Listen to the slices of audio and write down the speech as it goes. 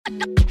Hi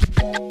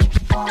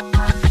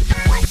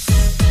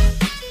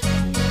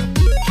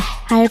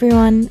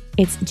everyone,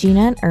 it's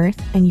Gina and Earth,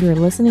 and you're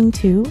listening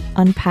to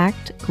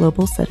Unpacked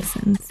Global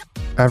Citizens.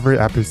 Every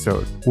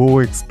episode, we'll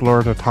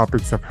explore the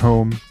topics of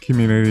home,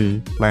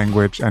 community,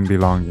 language, and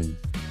belonging.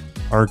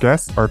 Our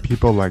guests are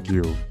people like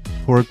you,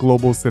 who are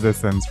global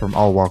citizens from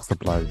all walks of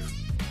life,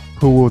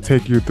 who will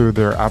take you through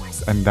their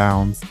ups and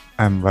downs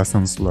and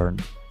lessons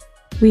learned.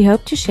 We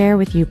hope to share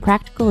with you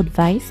practical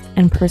advice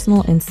and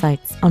personal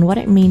insights on what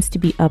it means to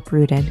be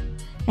uprooted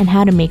and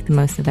how to make the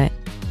most of it.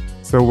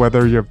 So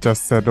whether you've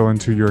just settled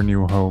into your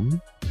new home,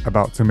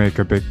 about to make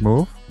a big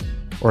move,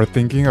 or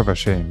thinking of a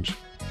change,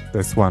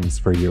 this one's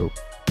for you.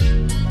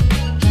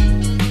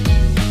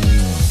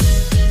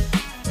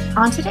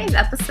 On today's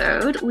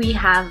episode, we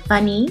have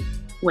Vanille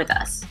with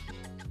us.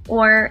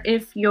 Or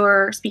if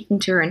you're speaking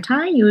to her in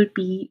Thai, you would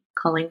be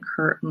calling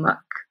her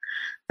Muk.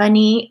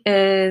 Vanille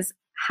is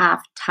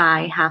half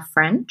Thai, half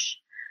French,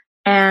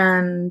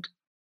 and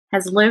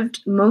has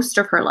lived most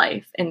of her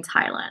life in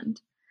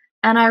Thailand.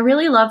 And I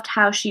really loved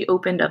how she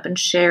opened up and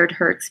shared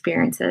her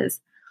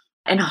experiences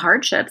and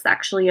hardships,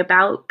 actually,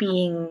 about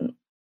being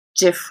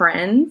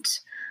different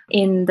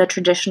in the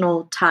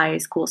traditional Thai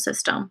school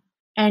system.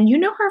 And you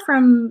know her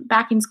from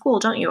back in school,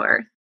 don't you,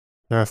 Earth?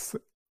 Yes,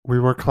 we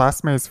were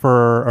classmates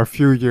for a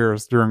few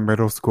years during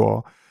middle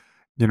school.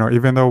 You know,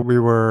 even though we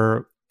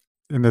were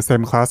in the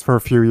same class for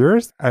a few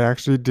years, I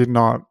actually did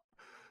not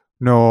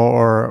know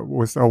or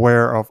was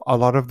aware of a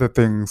lot of the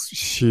things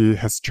she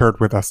has shared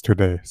with us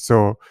today.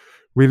 So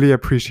really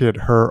appreciate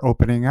her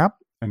opening up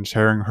and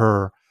sharing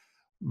her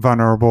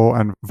vulnerable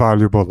and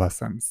valuable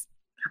lessons.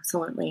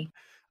 Absolutely.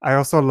 I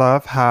also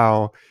love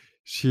how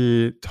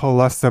she told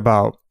us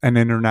about an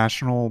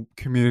international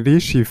community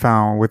she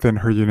found within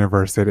her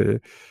university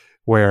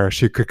where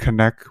she could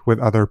connect with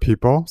other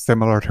people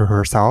similar to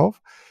herself.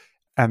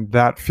 And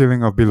that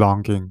feeling of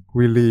belonging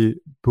really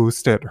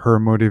boosted her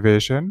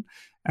motivation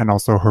and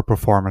also her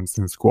performance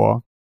in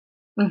school.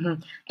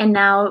 Mm-hmm. And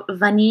now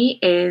Vanille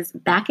is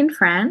back in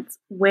France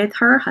with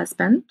her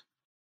husband,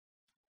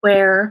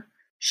 where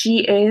she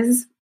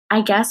is,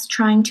 I guess,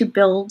 trying to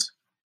build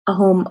a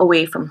home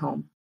away from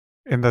home.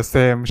 In the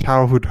same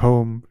childhood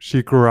home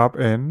she grew up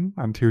in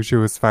until she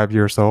was 5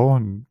 years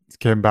old and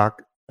came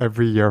back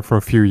every year for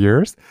a few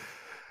years,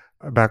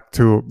 back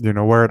to,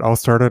 where it all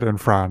started in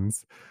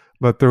France.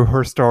 But through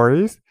her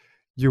stories,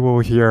 you will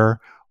hear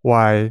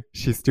why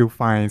she still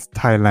finds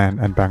Thailand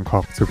and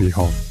Bangkok to be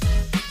home.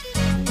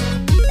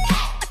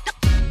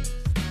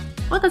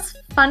 Well, that's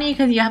funny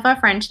because you have a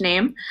French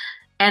name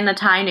and a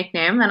Thai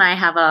nickname, and I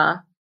have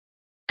a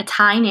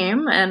Thai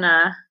name and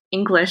a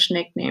English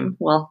nickname.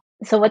 Well,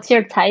 so what's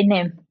your Thai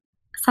name?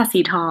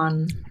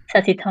 Sasitan.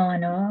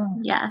 Sasitan, oh.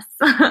 Yes.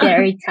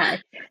 Very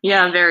Thai.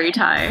 Yeah, very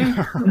Thai.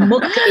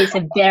 Muk is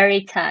a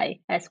very Thai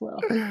as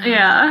well.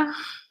 Yeah.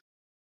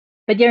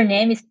 But your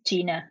name is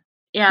Gina.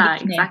 Yeah,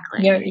 nickname.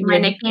 Exactly. My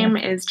nickname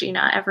is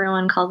Gina.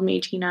 Everyone called me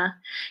Gina,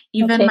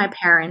 even my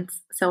parents.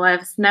 So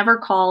I've never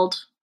called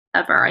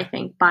ever, I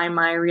think, by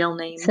my real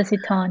name.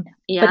 Sasitan.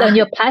 Yeah. But on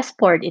your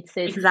passport, it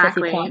says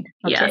exactly. Sasitan.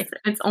 Okay. Yes,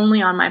 it's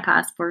only on my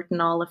passport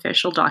and all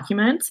official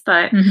documents,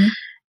 but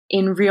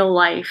in real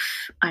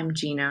life, I'm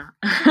Gina.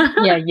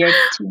 Yeah, you're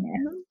Gina.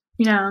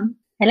 Yeah.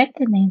 I like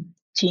the name,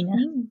 Gina.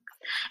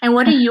 And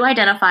what do you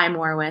identify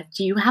more with?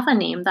 Do you have a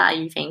name that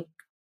you think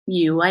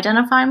you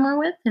identify more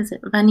with? Is it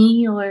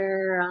Vanille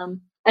or...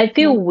 I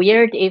feel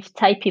weird if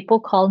Thai people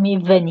call me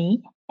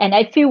Vanille, and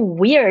I feel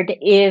weird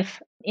if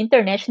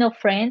international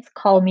friends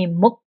call me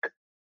Muk.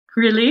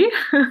 Really?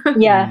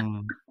 Yeah.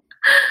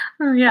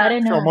 Yeah. I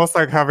don't know. It's almost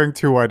like having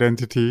two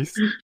identities.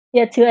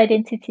 Yeah, two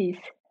identities.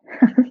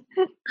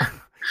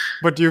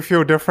 But do you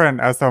feel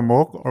different as a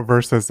Muk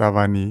versus a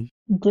Vanille?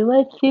 Do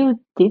I feel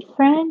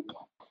different?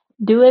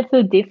 Do I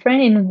feel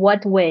different in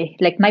what way?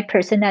 Like my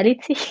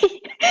personality?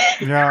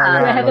 Yeah,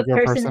 Do I have like a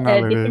your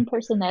personality. different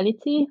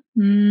personality?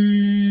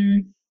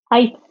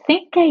 I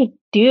think I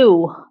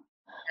do.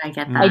 I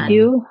get that.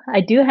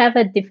 I do have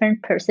a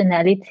different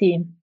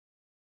personality.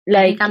 Like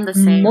I think I'm the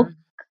same.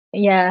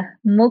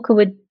 Muk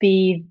would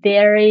be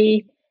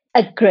very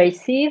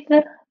aggressive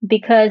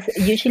because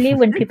usually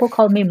when people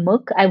call me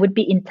Muk, I would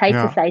be in Thai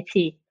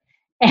society.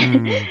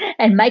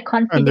 And my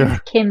confidence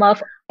came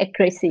off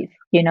aggressive,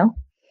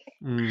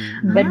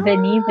 But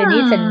Vanille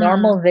is a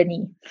normal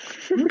Vanille.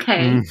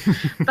 Okay.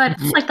 But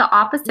it's like the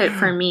opposite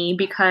for me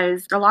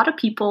because a lot of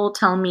people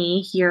tell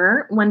me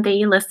here when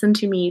they listen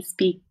to me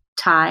speak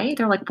Thai,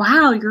 they're like,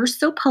 wow, you're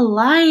so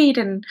polite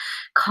and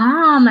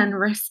calm and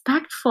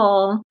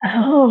respectful.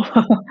 Oh.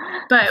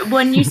 But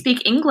when you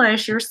speak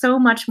English, you're so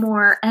much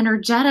more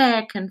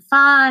energetic and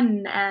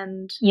fun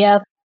and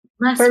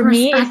less For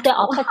me, respectful. it's the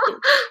opposite.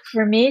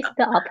 For me, it's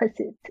the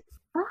opposite.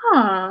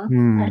 Oh.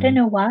 I don't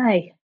know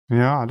why.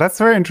 Yeah, that's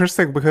very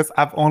interesting because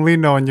I've only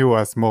known you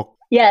as Muk.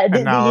 Yeah.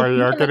 And now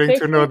you're getting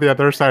to know the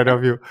other side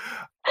of you.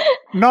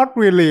 Not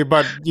really,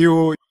 but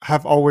you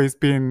have always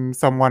been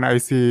someone I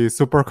see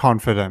super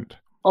confident.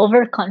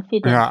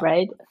 Overconfident,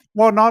 right?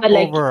 Well, not But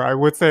like, over, I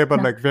would say, but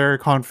no, like very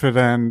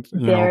confident,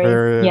 very,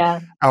 very yeah.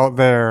 out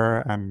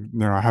there, and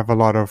have a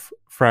lot of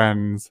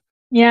friends.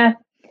 Yeah,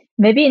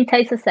 maybe in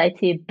Thai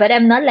society, but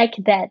I'm not like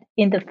that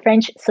in the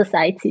French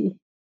society.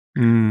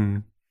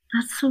 Mm.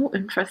 That's so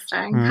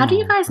interesting. How do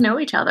you guys know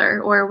each other,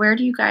 or where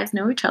do you guys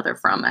know each other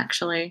from,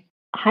 actually?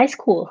 High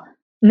school.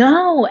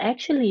 No,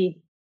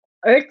 actually,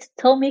 Earth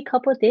told me a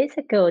couple of days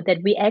ago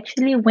that we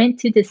actually went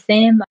to the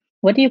same,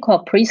 what do you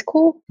call,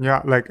 preschool?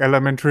 Yeah, like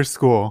elementary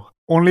school.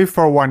 Only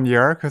for 1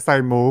 year because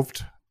I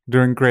moved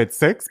during grade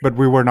 6, but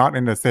we were not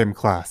in the same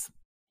class.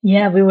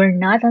 Yeah, we were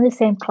not on the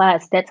same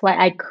class. That's why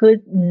I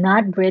could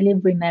not really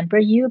remember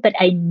you, but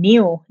I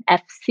knew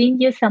I've seen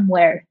you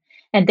somewhere.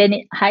 And then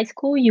in high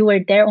school, you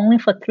were there only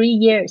for 3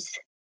 years.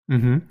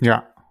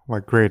 Yeah,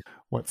 like grade,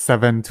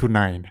 7 to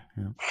 9.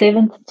 Yeah.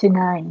 7 to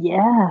 9,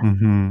 yeah.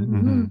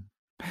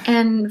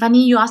 And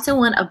Vanille, you also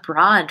went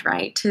abroad,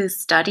 right, to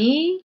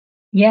study?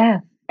 Yeah,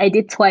 I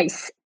did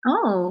twice.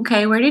 Oh,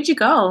 okay. Where did you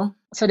go?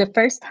 So the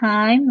first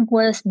time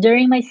was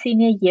during my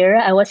senior year.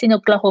 I was in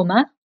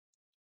Oklahoma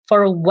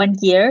for 1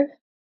 year.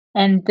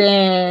 And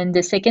then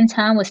the second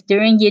time was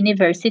during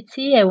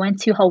university. I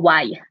went to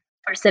Hawaii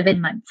for 7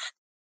 months.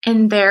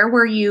 And there,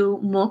 were you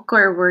Mook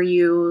or were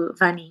you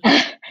Vanille?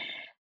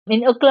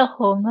 In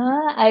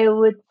Oklahoma, I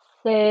would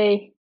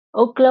say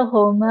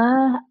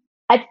Oklahoma.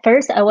 At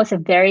first, I was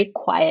very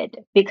quiet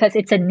because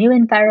it's a new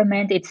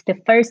environment. It's the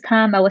first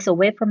time I was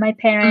away from my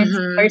parents,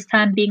 first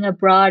time being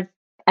abroad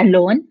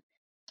alone.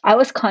 I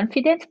was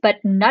confident, but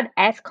not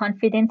as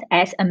confident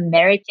as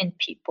American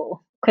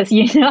people because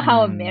you know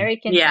how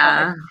Americans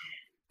are.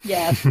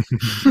 Yeah.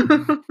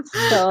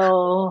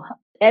 So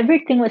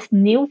everything was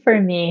new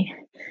for me.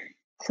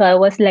 So I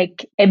was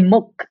like a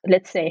mook,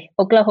 let's say.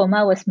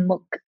 Oklahoma was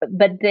mook.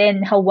 But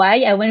then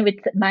Hawaii, I went with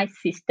my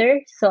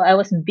sister. So I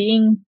was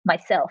being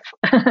myself.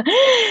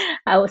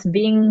 I was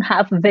being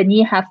half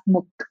Veni, half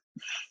mook.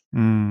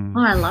 Oh,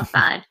 I love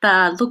that.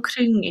 The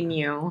looking in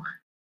you.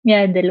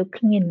 Yeah, the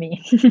looking in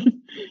me.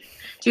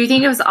 Do you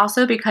think it was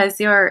also because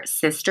your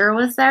sister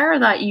was there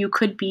that you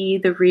could be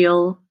the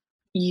real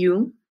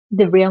you?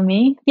 The real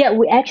me? Yeah,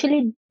 we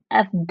actually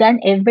have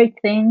done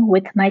everything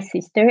with my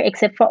sister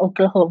except for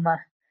Oklahoma.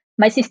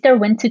 My sister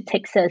went to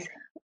Texas.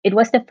 It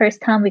was the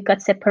first time we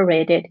got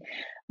separated.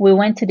 We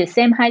went to the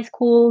same high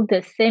school,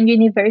 the same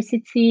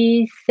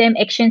university, same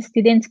exchange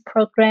students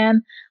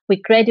program. We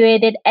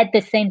graduated at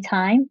the same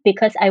time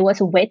because I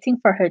was waiting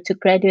for her to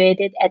graduate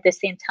it at the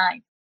same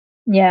time.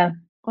 Yeah.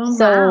 Oh,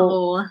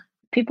 So wow.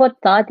 people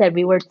thought that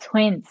we were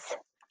twins.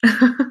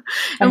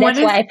 And that's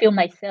why I feel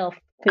like myself,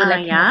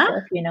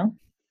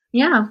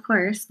 Yeah, of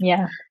course.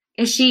 Yeah.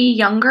 Is she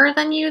younger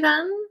than you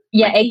then?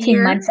 Yeah, Like a 18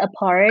 year? months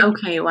apart.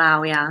 Okay,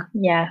 wow, yeah.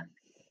 Yeah.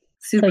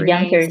 Super So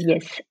younger, nice.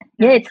 yes.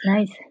 Yeah, it's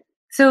nice.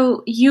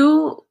 So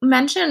you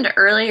mentioned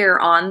earlier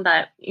on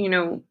that,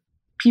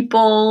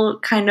 people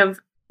kind of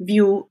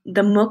view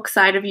the Mook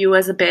side of you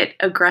as a bit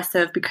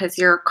aggressive because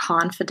you're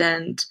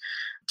confident.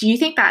 Do you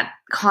think that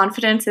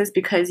confidence is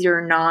because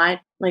you're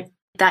not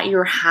that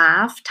you're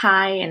half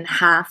Thai and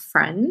half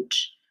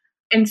French?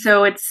 And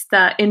so it's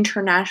the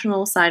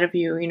international side of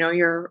you,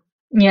 your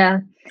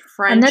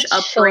French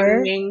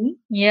upbringing.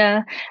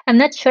 Yeah. I'm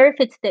not sure if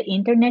it's the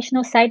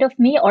international side of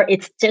me or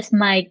it's just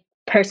my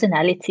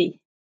personality.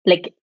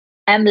 Like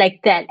I'm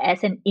like that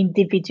as an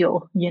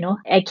individual,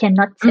 I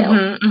cannot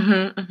tell.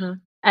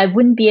 I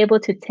wouldn't be able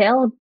to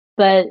tell,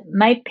 but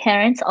my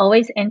parents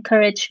always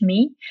encouraged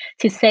me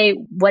to say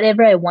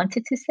whatever I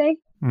wanted to say.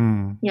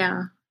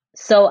 Yeah.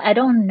 So I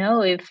don't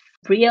know if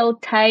real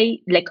Thai,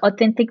 like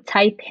authentic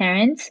Thai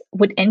parents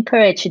would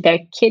encourage their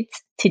kids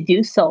to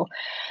do so.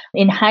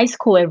 In high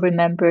school, I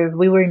remember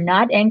we were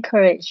not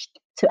encouraged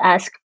to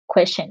ask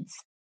questions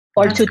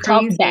or That's to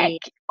talk back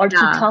crazy. to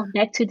talk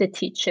back to the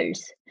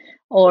teachers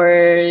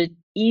or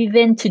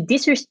even to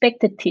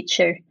disrespect the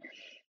teacher.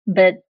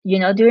 But,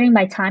 during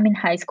my time in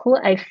high school,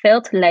 I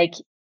felt like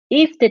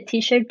if the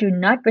teacher do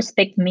not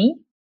respect me,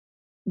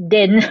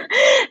 then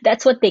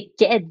that's what they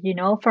get,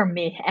 from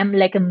me. I'm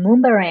like a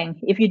boomerang.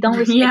 If you don't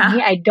respect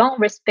me, I don't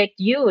respect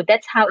you.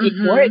 That's how it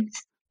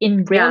works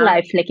in real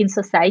life, like in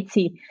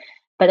society.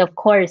 But of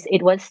course,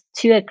 it was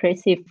too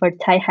aggressive for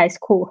Thai high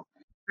school.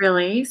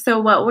 Really?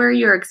 So what were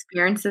your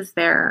experiences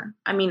there?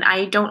 I mean,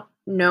 I don't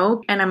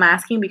know, and I'm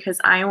asking because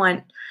I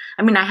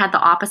had the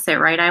opposite,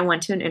 right? I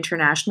went to an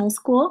international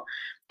school,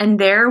 and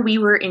there we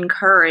were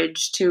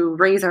encouraged to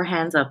raise our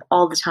hands up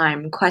all the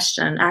time,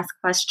 ask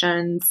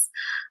questions.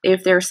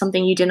 If there's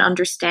something you didn't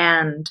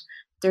understand,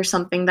 there's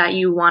something that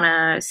you want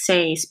to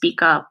say,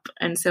 speak up.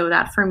 And so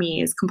that for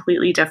me is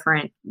completely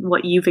different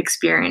what you've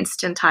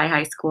experienced in Thai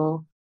high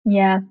school.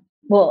 Yeah.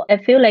 Well, I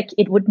feel like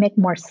it would make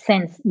more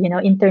sense,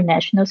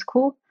 international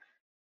school.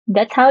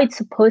 That's how it's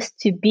supposed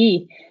to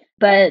be.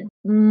 But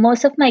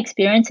most of my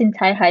experience in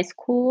Thai high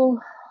school,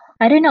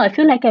 I don't know, I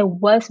feel like I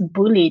was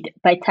bullied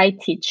by Thai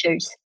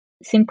teachers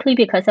simply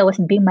because I was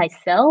being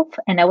myself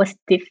and I was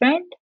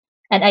different.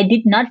 And I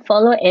did not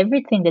follow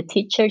everything the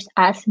teachers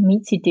asked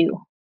me to do.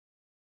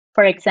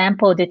 For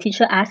example, the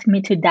teacher asked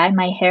me to dye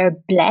my hair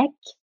black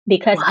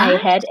because I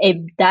What? had a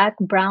dark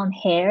brown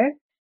hair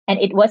and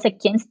it was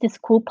against the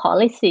school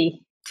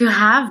policy. To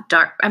have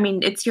dark, I mean,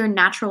 it's your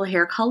natural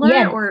hair color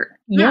Yeah, or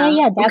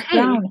yeah, dark okay.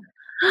 brown.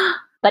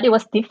 But it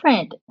was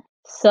different.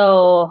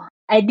 So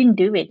I didn't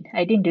do it.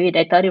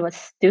 I thought it was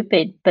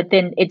stupid. But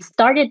then it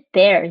started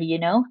there, you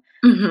know?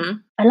 Mm-hmm.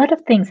 A lot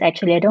of things,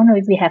 actually. I don't know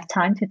if we have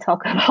time to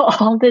talk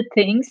about all the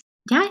things.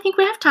 Yeah, I think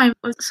we have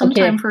some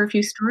time for a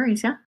few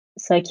stories, yeah.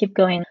 So I keep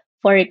going.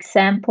 For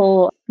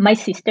example, my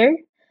sister,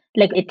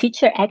 like a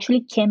teacher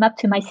actually came up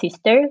to my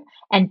sister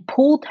and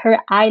pulled her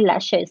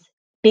eyelashes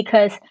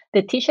because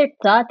the teacher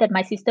thought that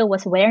my sister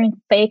was wearing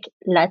fake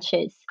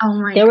lashes. Oh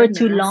my They were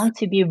too goodness. long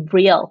to be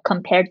real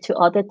compared to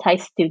other Thai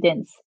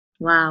students.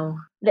 Wow.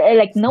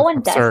 Like no That's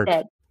one does absurd.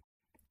 that.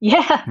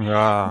 Yeah,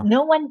 Yeah.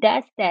 no one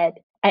does that.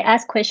 I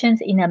asked questions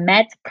in a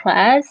math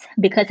class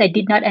because I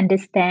did not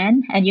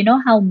understand. And you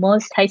know how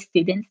most Thai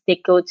students, they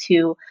go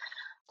to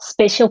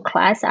special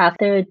class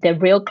after the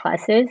real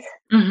classes?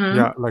 Mm-hmm.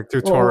 Yeah, like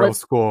Or tutorial what?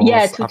 schools,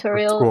 Yeah, after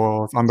tutorial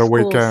schools, on the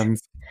schools.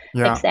 weekends.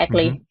 Yeah.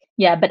 Exactly.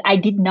 Yeah, but I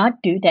did not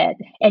do that.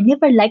 I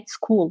never liked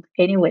school,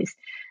 anyways.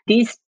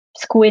 This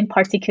school in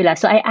particular.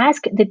 So I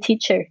asked the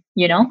teacher,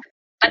 you know,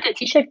 but the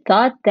teacher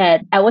thought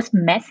that I was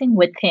messing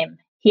with him.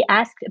 He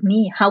asked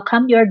me, how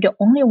come you're the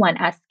only one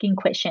asking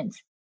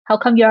questions? How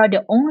come you're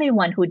the only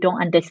one who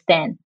don't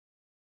understand?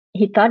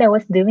 He thought I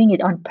was doing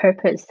it on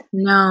purpose.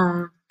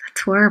 No,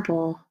 that's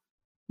horrible.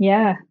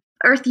 Yeah.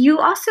 Earth, you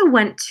also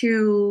went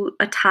to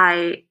a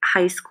Thai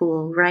high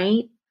school,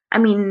 right? I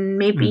mean,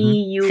 maybe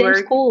you Same were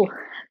school.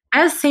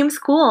 same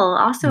school,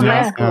 also high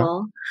Yeah.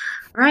 school.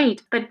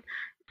 Right. But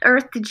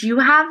Earth, did you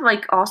have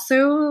like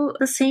also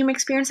the same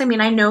experience? I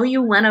mean, I know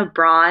you went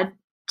abroad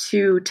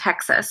to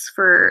Texas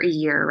for a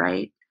year,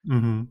 right?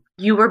 Mm-hmm.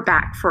 You were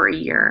back for a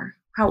year.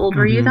 How old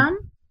were you Mm-hmm. then?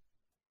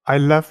 I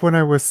left when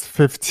I was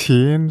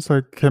 15, so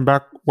I came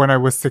back when I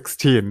was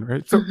 16,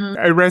 right? So Mm-hmm.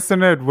 I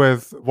resonate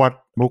with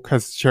what Mook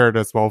has shared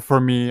as well. For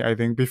me, I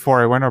think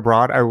before I went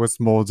abroad, I was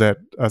molded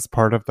as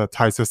part of the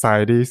Thai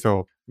society.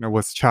 So I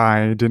was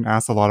shy, didn't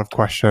ask a lot of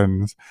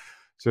questions,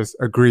 just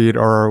agreed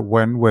or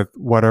went with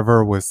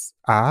whatever was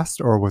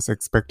asked or was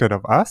expected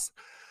of us.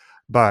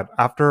 But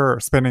after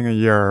spending a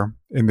year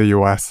in the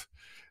US,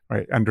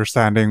 right,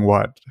 understanding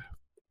what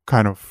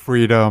kind of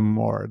freedom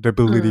or the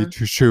ability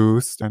to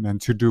choose and then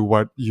to do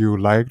what you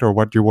liked or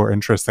what you were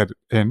interested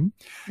in,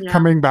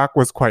 coming back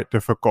was quite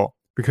difficult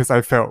because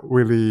I felt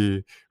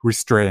really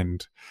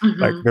restrained.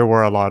 Like there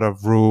were a lot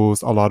of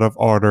rules, a lot of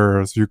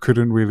orders. You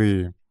couldn't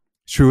really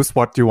choose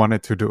what you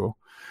wanted to do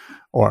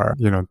or,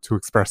 to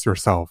express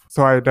yourself.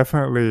 So I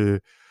definitely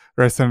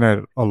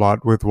resonate a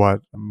lot with what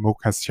Mook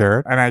has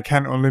shared. And I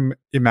can only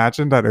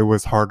imagine that it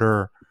was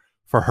harder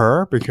for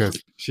her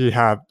because she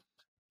had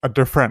a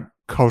different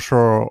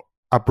cultural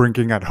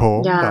upbringing at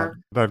home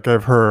that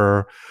gave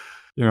her,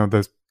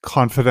 this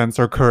confidence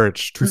or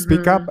courage to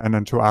speak up and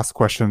then to ask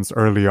questions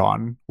early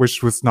on,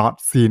 which was not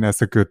seen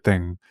as a good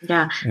thing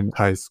in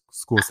Thai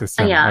school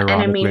system, ironically.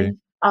 And I mean,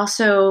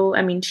 also,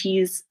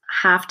 she's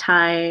half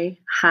Thai,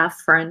 half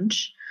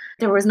French.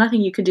 There was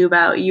nothing you could do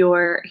about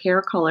your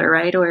hair color,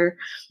 right? Or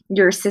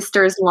your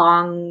sister's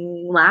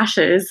long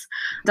lashes.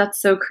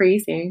 That's so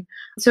crazy.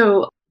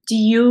 So do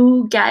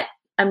you get,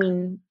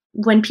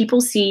 when people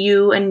see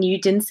you and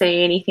you didn't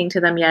say anything to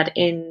them yet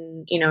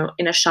in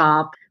a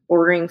shop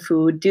ordering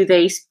food, do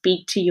they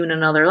speak to you in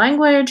another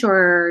language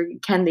or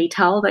can they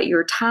tell that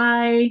you're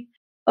Thai?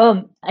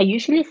 I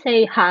usually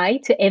say hi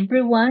to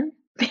everyone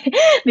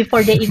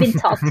before they even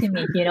talk to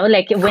me.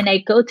 Like when I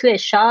go to a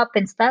shop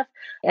and stuff,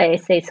 I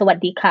say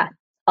 "Sawadee ka"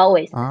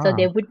 always, so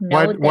they would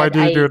know that. Why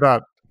do you do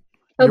that?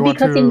 Oh,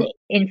 because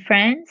in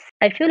France,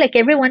 I feel like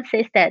everyone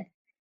says that.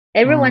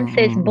 Everyone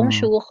says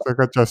bonjour. It's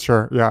like a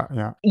gesture.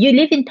 Yeah. You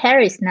live in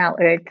Paris now,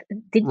 Earth.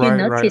 Did you Right.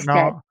 notice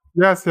that? No.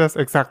 Yes,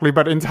 exactly.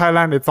 But in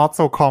Thailand, it's not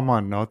so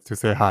common, not to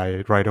say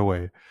hi right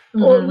away.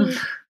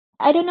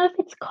 I don't know if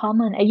it's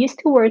common. I used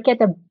to work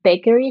at a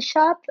bakery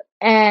shop,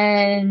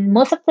 and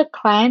most of the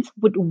clients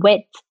would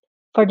wait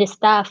for the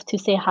staff to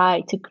say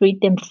hi, to greet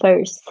them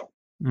first.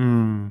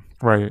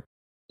 Right.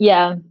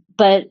 Yeah,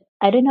 but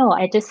I don't know.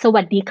 I just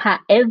sawadee ka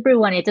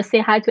everyone. I just say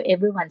hi to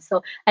everyone.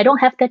 So I don't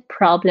have that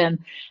problem.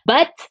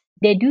 But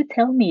they do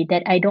tell me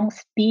that I don't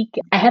speak,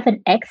 I have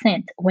an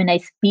accent when I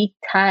speak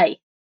Thai.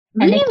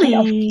 And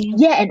Really?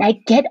 and I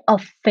get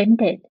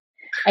offended.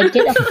 I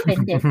get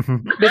offended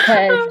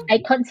because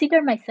I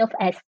consider myself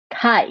as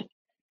Thai.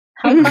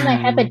 How come I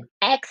have an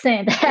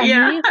accent?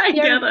 I've lived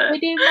here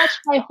pretty much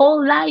my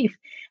whole life.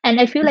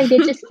 And I feel like they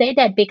just say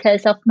that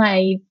because of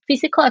my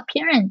physical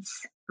appearance.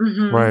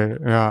 Right.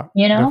 Yeah.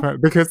 You know? Definitely.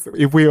 Because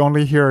if we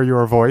only hear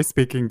your voice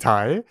speaking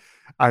Thai,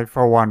 I,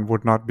 for one,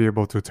 would not be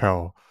able to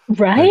tell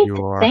right? that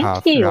you are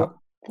Thank you. Yeah.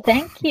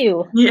 Thank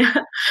you. Yeah.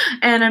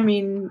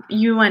 And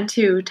you went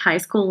to Thai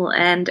school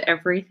and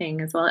everything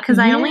as well. Because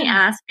I only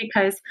asked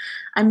because,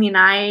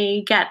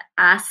 I get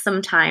asked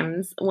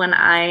sometimes when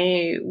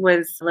I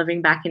was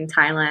living back in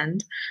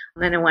Thailand,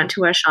 then I went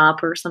to a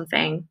shop or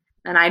something.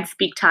 And I'd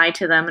speak Thai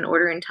to them and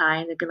order in Thai,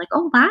 and they'd be like,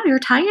 "Oh wow, your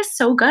Thai is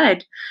so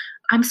good.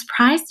 I'm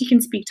surprised you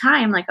can speak Thai."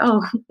 I'm like,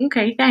 "Oh,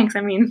 okay, thanks."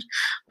 I mean,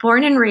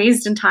 born and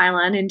raised in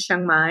Thailand in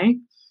Chiang Mai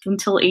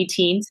until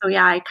 18. So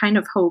yeah, I kind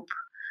of hope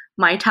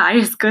my Thai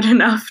is good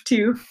enough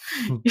to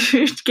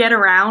get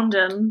around,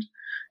 and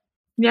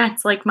yeah,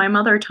 it's like my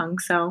mother tongue.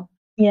 So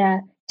Yeah.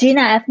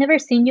 Gina, I've never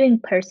seen you in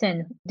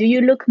person. Do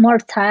you look more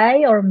Thai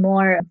or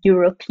more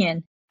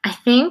European? I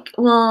think,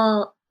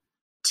 well,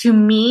 to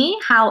me,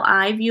 how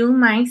I view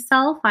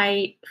myself,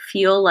 I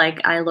feel like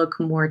I look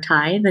more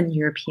Thai than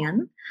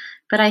European.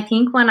 But I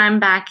think when I'm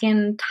back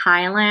in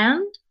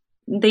Thailand,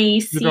 they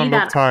You see don't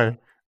look that, Thai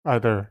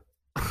either.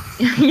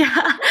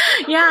 yeah,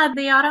 yeah,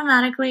 they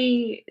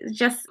automatically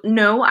just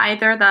know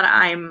either that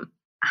I'm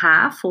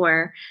half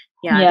or,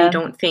 yeah, they Yeah,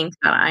 don't think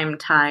that I'm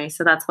Thai.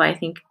 So that's why I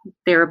think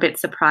they're a bit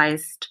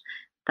surprised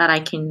that I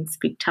can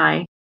speak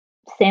Thai.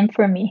 same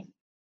for me.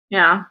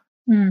 Yeah.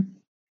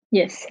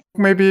 Yes.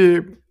 Maybe,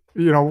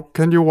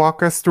 can you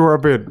walk us through a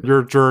bit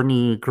your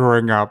journey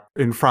growing up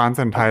in France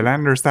and Thailand? I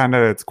understand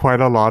that it's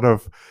quite a lot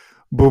of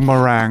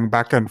boomerang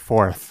back and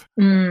forth.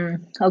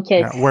 Okay,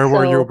 Yeah. Where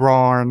were you so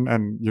born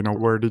and,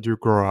 where did you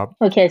grow up?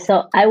 okay,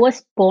 so I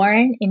was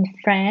born in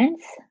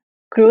France,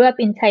 grew up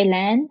in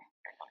Thailand,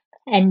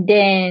 and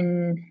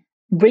then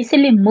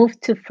recently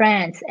moved to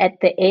France at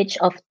the age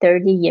of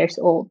 30 years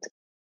old.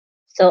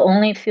 So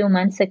only a few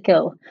months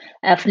ago.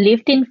 I've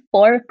lived in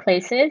 4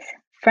 places: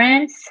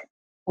 France,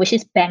 which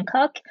is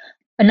Bangkok.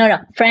 No,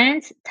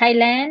 France,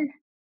 Thailand,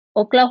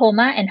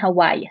 Oklahoma, and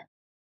Hawaii.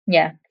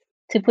 Yeah.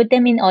 To put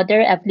them in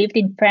order, I've lived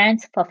in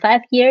France for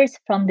 5 years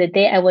from the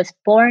day I was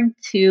born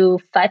to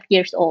 5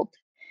 years old.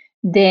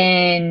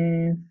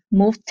 Then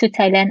moved to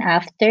Thailand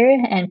after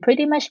and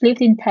pretty much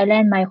lived in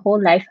Thailand my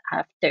whole life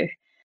after.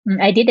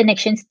 I did an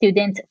exchange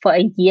student for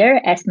a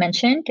year, as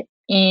mentioned,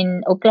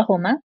 in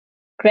Oklahoma,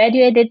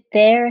 graduated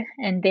there,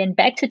 and then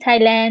back to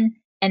Thailand,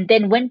 and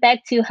then went back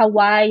to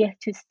Hawaii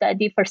to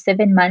study for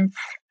 7 months,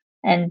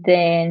 and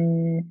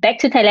then back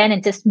to Thailand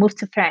and just moved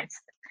to France.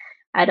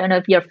 I don't know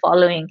if you're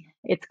following.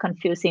 It's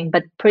confusing,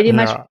 but pretty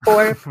much Yeah.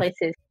 4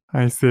 places.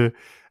 I see.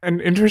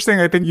 And interesting,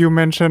 I think you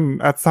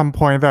mentioned at some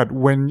point that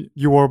when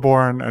you were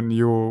born and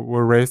you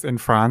were raised in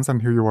France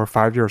until you were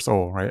 5 years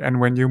old, right? And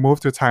when you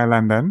moved to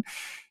Thailand, then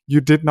you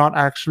did not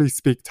actually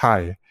speak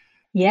Thai,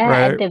 Yeah,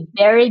 right? at the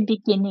very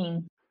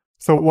beginning.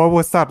 So what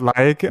was that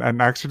like?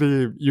 And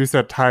actually, you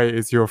said Thai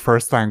is your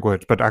first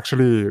language, but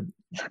actually,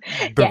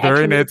 the Yeah,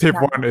 very actually, it's native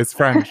not. one is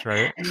French,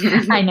 right?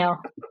 I know.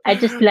 I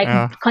just like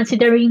Yeah.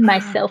 considering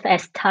myself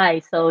as Thai,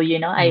 so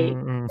I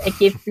Mm-mm.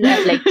 give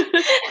like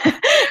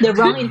the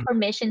wrong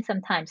information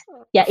sometimes.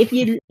 Yeah, if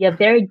you're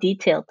very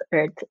detailed,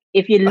 Earth.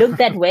 If you look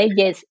that way,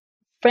 yes,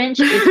 French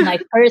is my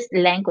first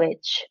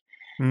language.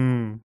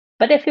 Mm.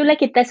 But I feel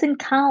like it doesn't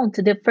count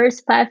to the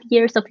first 5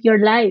 years of your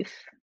life.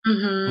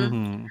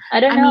 Mm-hmm. I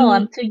don't I know. mean,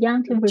 I'm too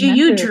young to do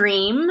you remember.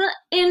 dream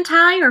in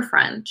Thai or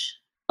French?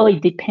 Oh,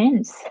 it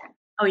depends.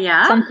 Oh,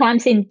 yeah?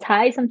 Sometimes in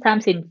Thai,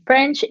 sometimes in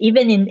French,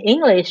 even in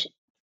English.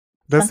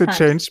 Does it Sometimes.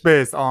 change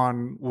based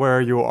on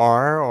where you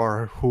are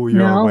or who you're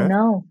No, with?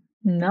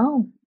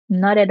 no,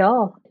 not at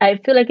all. I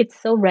feel like it's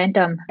so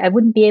random. I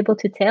wouldn't be able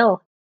to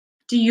tell.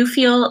 Do you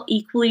feel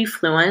equally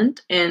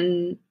fluent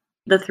in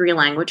the 3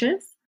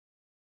 languages?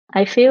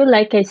 I feel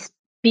like I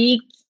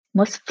speak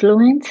most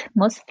fluent,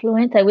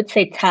 I would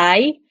say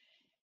Thai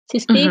to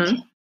speak, Mhm.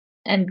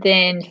 and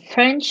then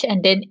French,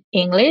 and then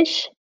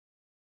English.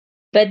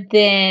 But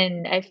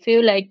then I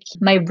feel like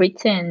my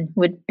written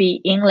would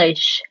be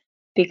English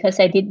because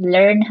I did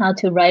learn how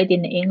to write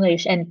in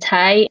English, and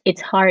Thai,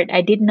 it's hard.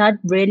 I did not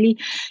really,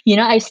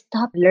 I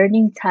stopped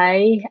learning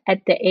Thai at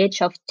the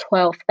age of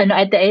 12, no,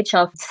 at the age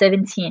of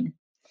 17.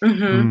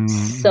 Mhm.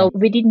 So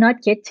we did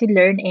not get to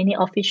learn any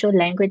official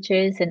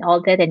languages and all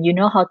that. And you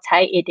know how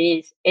Thai it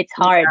is. It's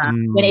hard Yeah,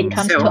 when it Mm.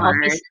 comes so to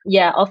hard.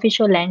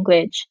 official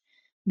language.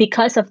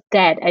 Because of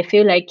that, I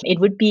feel like it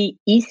would be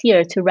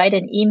easier to write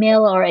an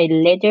email or a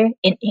letter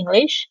in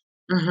English.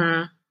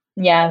 Mhm.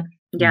 Yeah.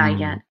 Yeah, I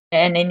get.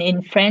 And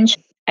in French,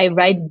 I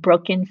write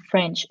broken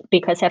French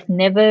because I've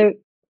never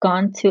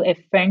gone to a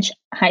French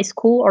high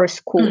school or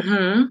school.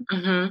 Mhm.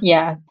 Mhm.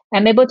 Yeah.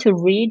 I'm able to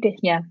read.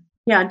 Yeah.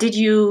 Yeah, did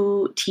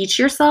you teach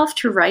yourself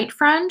to write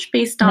French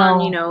based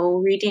on, No.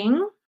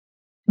 reading?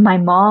 My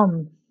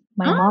mom.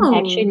 Oh,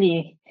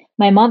 Actually,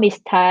 my mom is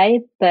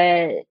Thai,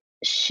 but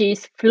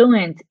she's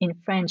fluent in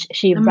French.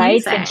 She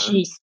writes and amazing.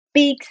 she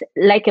speaks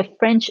like a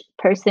French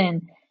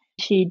person.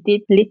 She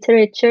did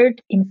literature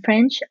in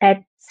French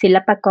at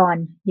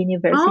Silapakorn Oh,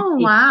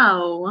 University.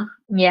 wow.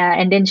 Yeah,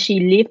 and then she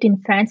lived in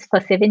France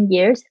for 7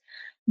 years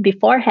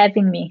before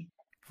having me.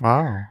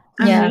 Wow.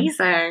 Yeah,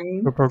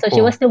 Amazing. Super so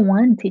she was cool. the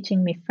one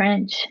teaching me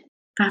French.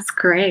 That's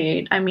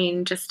great. I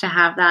mean, just to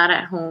have that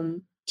at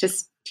home,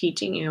 just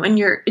teaching you, and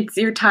it's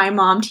your Thai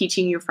mom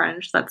teaching you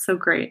French. That's so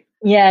great.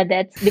 Yeah,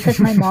 that's because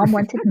my mom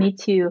wanted me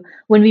to,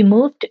 when we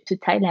moved to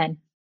Thailand,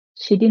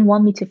 she didn't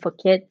want me to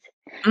forget.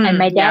 And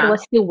my dad Yeah.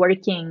 was still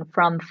working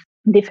from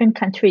different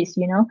countries,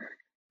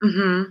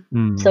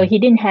 So he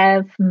didn't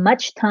have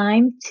much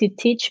time to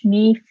teach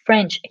me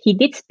French. He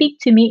did speak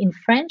to me in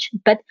French,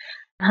 but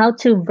how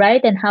to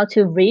write and how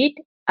to read,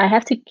 I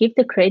have to give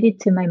the credit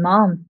to my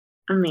mom.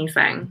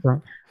 Amazing.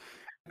 Okay.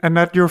 And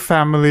at your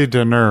family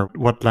dinner,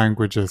 what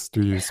languages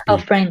do you speak? Oh,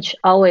 French,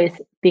 always,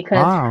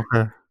 because,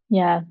 okay.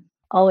 yeah,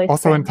 always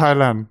Also French. in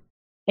Thailand?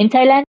 In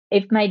Thailand,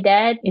 if my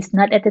dad is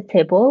not at the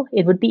table,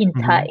 it would be in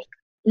Thai.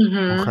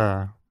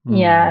 Okay.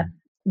 Yeah.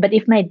 But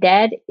if my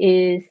dad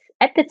is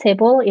at the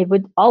table, it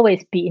would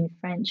always be in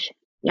French.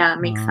 Yeah,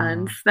 it makes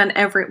sense. Then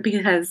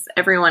because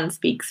everyone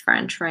speaks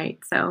French, right?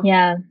 So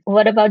yeah.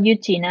 What about you,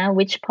 Gina?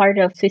 Which part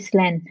of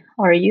Switzerland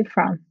are you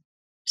from?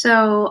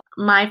 So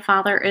my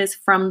father is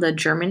from the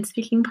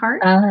German-speaking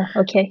part.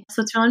 Okay.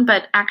 Switzerland,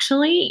 but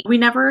actually we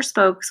never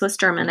spoke Swiss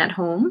German at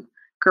home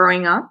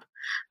growing up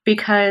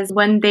because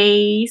when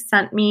they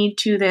sent me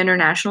to the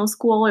international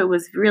school, it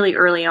was really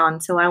early on.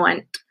 So I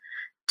went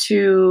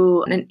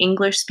to an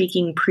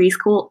English-speaking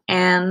preschool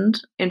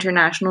and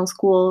international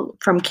school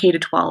from K to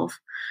 12.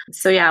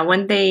 So yeah,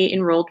 when they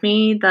enrolled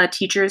me, the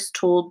teachers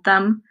told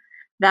them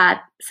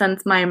that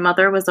since my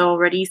mother was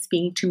already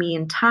speaking to me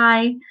in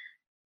Thai,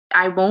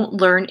 I won't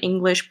learn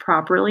English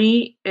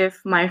properly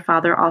if my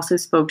father also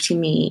spoke to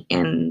me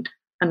in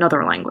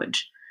another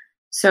language.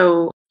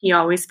 So he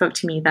always spoke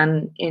to me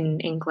then in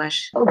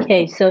English.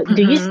 Okay, so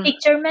do you speak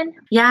German?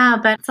 Yeah,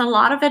 but a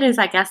lot of it is,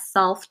 I guess,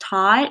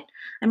 self-taught.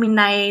 I mean,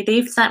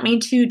 they've sent me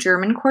to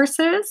German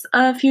courses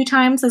a few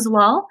times as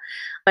well.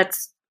 But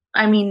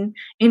I mean,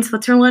 in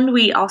Switzerland,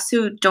 we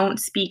also don't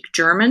speak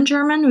German.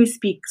 We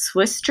speak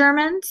Swiss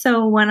German.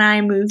 So when I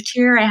moved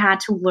here, I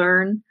had to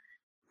learn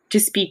to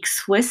speak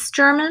Swiss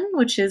German,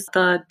 which is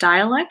the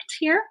dialect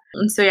here.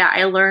 And so, yeah,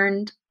 I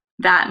learned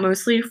that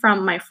mostly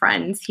from my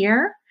friends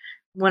here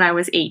when I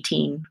was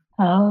 18.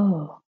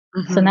 Oh,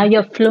 so now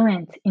you're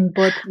fluent in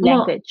both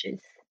languages.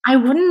 I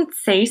wouldn't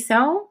say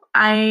so.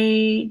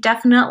 I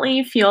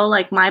definitely feel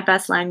like my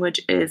best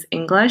language is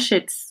English.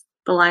 It's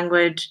the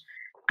language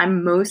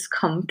I'm most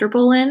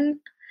comfortable in.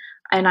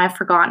 And I've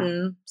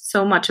forgotten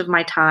so much of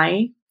my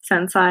Thai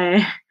since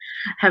I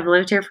have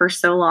lived here for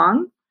so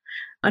long,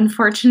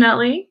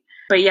 unfortunately.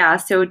 But yeah,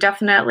 so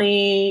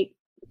definitely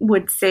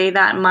would say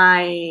that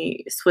my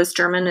Swiss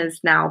German is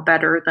now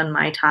better than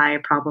my Thai,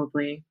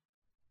 probably.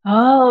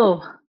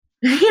 Oh,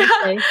 yeah.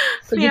 Okay.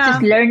 So you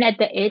just learn at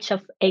the age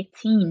of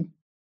 18.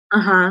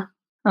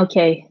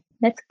 Okay,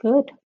 that's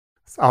good.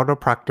 It's out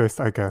of practice,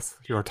 I guess,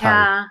 your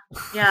Thai.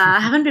 Yeah. I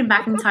haven't been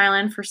back in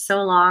Thailand for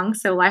so long,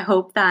 so I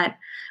hope that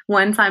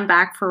once I'm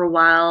back for a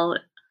while,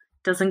 it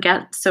doesn't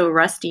get so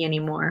rusty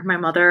anymore. My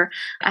mother,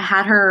 I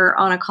had her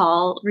on a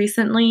call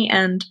recently,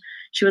 and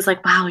she was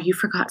like, wow, you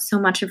forgot so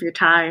much of your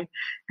Thai. And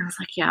I was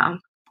like, yeah, I'm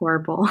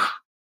horrible.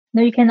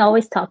 No, you can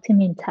always talk to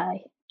me in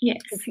Thai. Yes.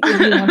 If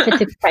you wanted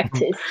to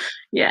practice.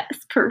 Yes,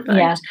 perfect.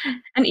 Yeah.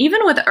 And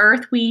even with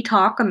Earth, we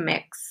talk a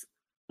mix,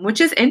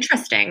 which is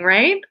interesting,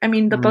 right? I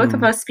mean, the both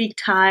of us speak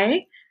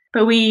Thai,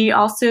 but we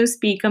also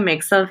speak a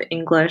mix of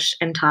English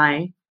and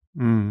Thai.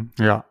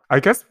 Yeah.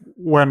 I guess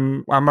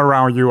when I'm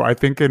around you, I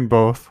think in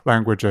both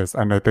languages,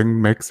 and I think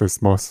mix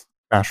is most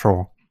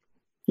natural.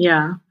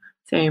 Yeah,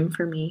 same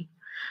for me.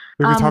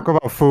 If we talk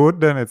about food,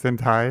 then it's in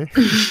Thai.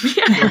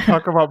 If we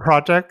talk about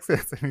projects,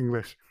 it's in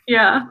English.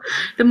 Yeah,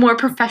 the more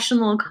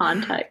professional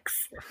context.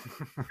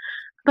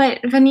 But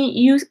Vanille,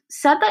 you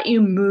said that you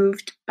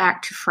moved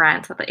back to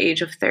France at the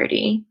age of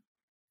 30.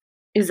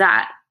 Is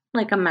that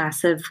like a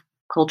massive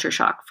culture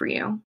shock for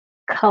you?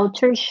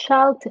 Culture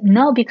shock?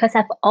 No, because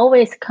I've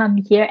always come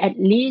here at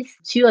least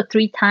 2 or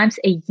 3 times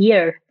a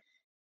year.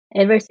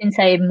 Ever since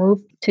I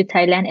moved to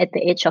Thailand at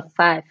the age of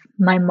 5,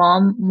 my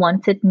mom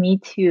wanted me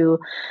to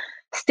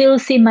still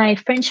see my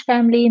French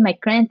family, my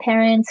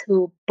grandparents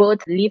who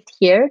both lived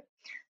here.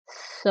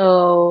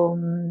 So,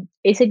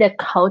 is it a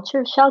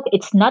culture shock?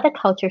 It's not a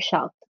culture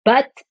shock,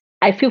 but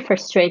I feel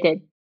frustrated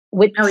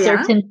with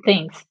certain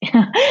things.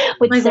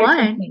 with like certain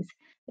what? things.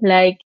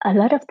 Like a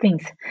lot of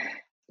things.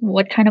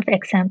 What kind of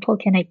example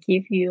can I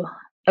give you?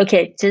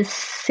 Okay, just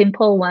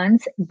simple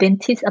ones.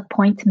 Dentist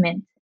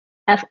appointment.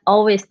 I've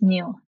always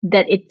knew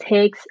that it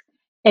takes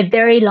a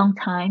very long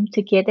time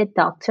to get a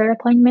doctor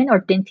appointment or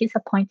dentist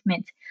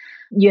appointment.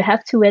 You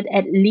have to wait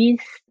at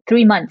least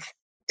 3 months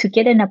to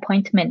get an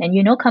appointment.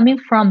 And coming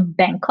from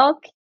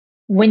Bangkok,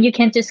 when you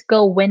can just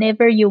go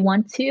whenever you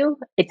want to,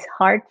 it's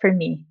hard for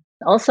me.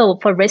 Also,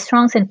 for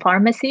restaurants and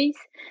pharmacies,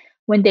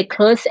 when they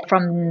close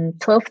from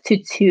 12 to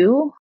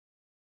 2,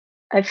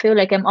 I feel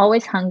like I'm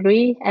always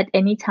hungry at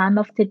any time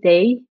of the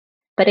day.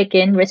 But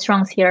again,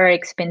 restaurants here are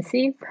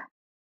expensive.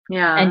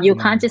 Yeah. And you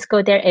can't just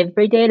go there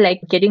every day, like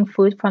getting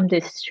food from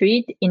the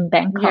street in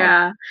Bangkok.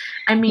 Yeah.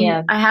 I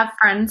mean, I have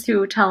friends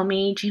who tell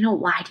me, Gina,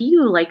 why do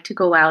you like to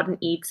go out and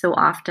eat so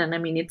often? I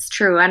mean, it's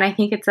true. And I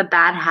think it's a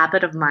bad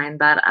habit of mine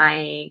that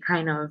I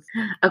kind of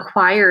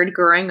acquired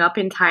growing up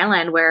in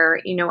Thailand where,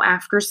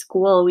 after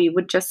school, we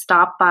would just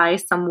stop by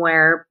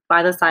somewhere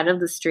by the side of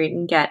the street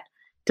and get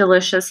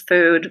delicious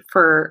food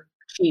for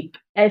cheap.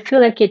 I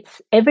feel like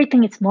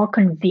everything is more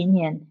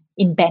convenient.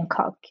 in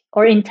Bangkok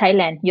or in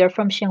Thailand. You're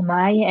from Chiang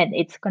Mai and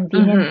it's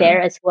convenient Mm-hmm.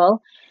 there as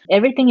well.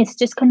 Everything is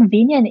just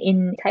convenient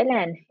in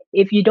Thailand.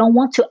 If you don't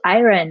want to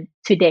iron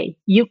today,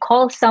 you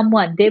call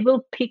someone, they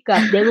will pick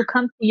up, they will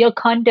come to your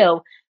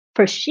condo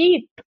for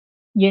cheap,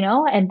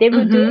 and they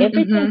will do Mm-hmm.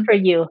 everything Mm-hmm. for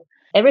you.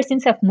 Ever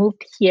since I've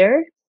moved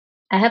here,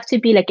 I have to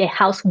be like a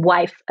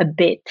housewife a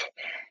bit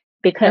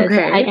because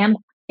Okay.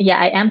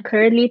 I am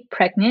currently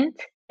pregnant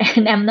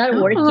and I'm not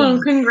Oh, working.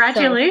 So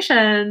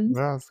congratulations.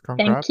 Yes, thank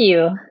congrats.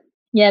 you.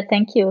 Yeah,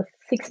 thank you.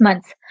 6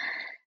 months.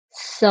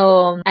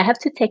 So I have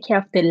to take care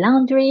of the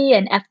laundry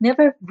and I've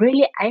never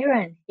really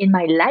ironed in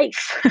my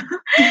life.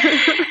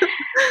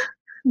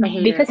 I hate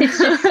it. Because it's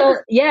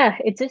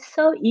just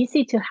so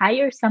easy to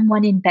hire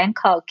someone in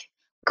Bangkok.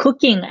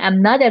 Cooking,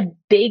 I'm not a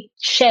big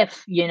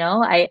chef,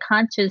 I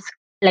can't just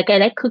I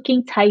like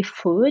cooking Thai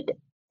food,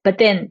 but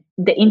then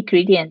the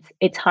ingredients,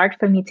 it's hard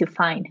for me to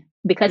find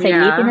because I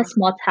live in Yeah.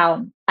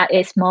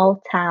 a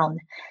small town,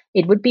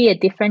 It would be a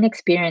different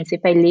experience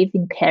if I live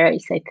in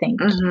Paris, I think.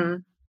 Mm-hmm.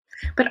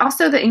 But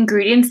also the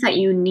ingredients that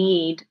you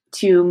need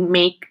to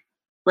make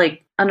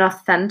like an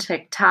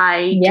authentic Thai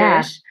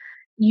Yeah, dish,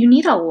 you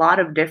need a lot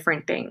of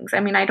different things. I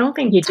mean, I don't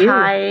think you do.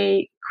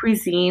 Thai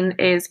cuisine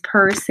is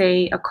per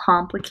se a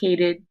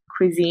complicated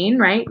cuisine,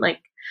 right? Like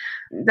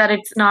that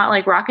it's not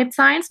like rocket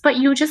science, but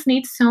you just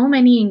need so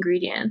many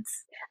ingredients.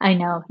 I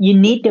know you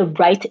need the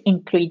right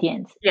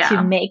ingredients to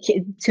Yeah. make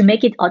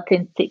it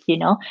authentic,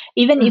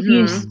 Even if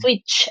you Mm-hmm.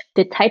 switch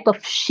the type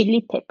of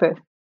chili pepper,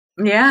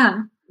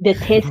 Yeah. the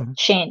taste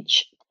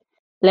change.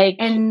 Like,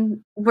 And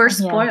we're yeah,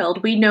 spoiled.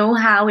 We know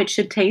how it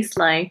should taste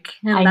like,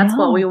 and I that's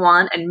what we know.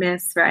 want and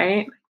miss,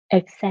 right?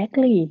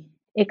 Exactly.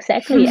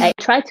 Exactly. I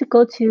try to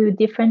go to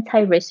different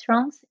Thai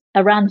restaurants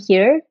around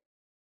here,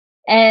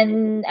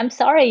 and I'm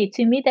sorry,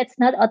 to me, that's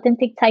not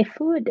authentic Thai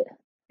food.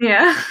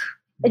 Yeah.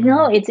 No,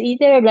 it's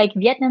either like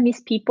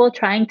Vietnamese people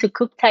trying to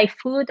cook Thai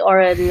food or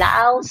a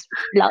Laos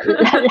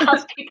people.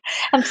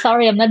 I'm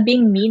sorry, I'm not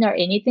being mean or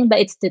anything, but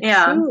it's the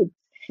Yeah. truth.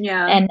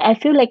 Yeah. And I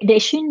feel like they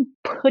shouldn't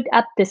put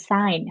up the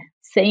sign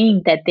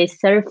saying that they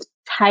serve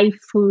Thai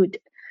food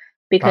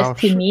because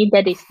to Ouch. me,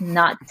 that is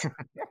not.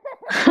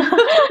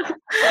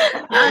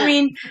 I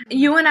mean,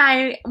 you and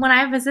I, when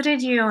I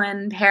visited you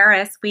in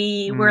Paris,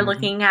 we were Mhm.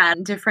 looking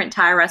at different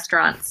Thai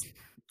restaurants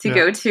to Yeah.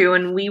 go to,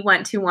 and we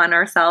went to one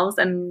ourselves,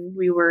 and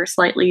we were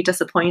slightly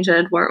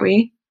disappointed, weren't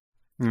we?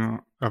 Yeah,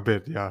 a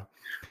bit, yeah.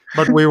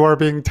 But we were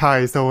being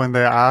Thai, so when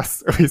they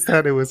asked, we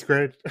said it was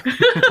great.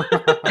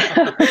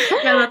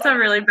 Yeah, that's a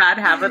really bad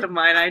habit of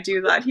mine. I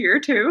do that here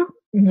too.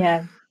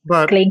 Yeah,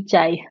 But เกรงใจ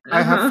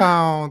I have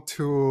found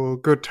 2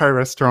 good Thai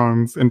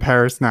restaurants in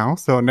Paris now.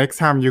 So next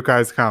time you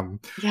guys come,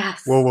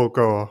 Yes. we'll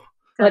go.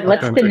 What's the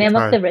Authentic name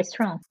of Thai. the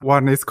restaurant?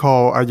 One is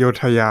called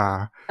Ayutthaya.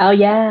 Oh,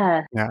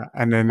 yeah. Yeah.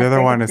 And then the I've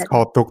other heard one of is that.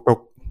 called Tuk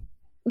Tuk.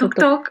 Tuk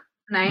tuk.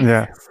 Nice.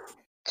 Yes.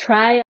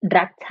 Try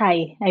Rak Thai.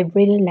 I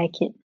really like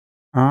it.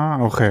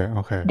 Ah, okay.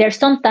 Their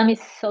somtam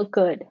is so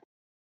good.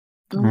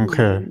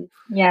 Okay. Ooh.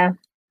 Yeah.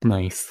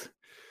 Nice.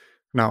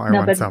 Now I No,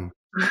 want but some.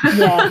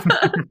 yeah,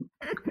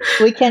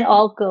 we can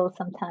all go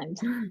sometimes.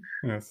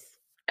 Yes.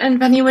 And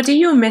Vanille, what do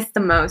you miss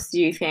the most, do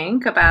you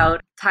think,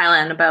 about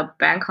Thailand, about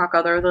Bangkok,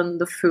 other than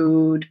the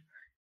food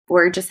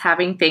or just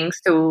having things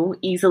so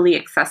easily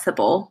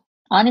accessible?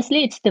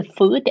 Honestly, it's the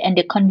food and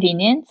the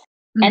convenience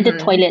and the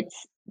Mhm. toilets.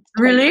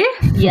 Really?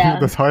 Yeah.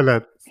 The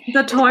toilet.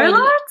 The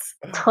toilets?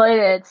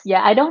 Toilets.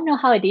 Yeah, I don't know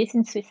how it is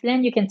in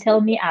Switzerland. You can tell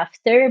me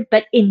after.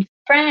 But in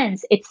France,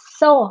 it's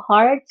so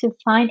hard to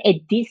find a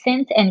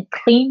decent and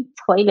clean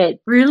toilet.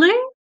 Really?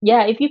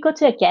 Yeah, if you go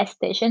to a gas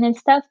station and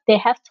stuff, they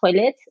have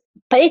toilets,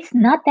 but it's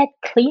not that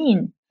clean.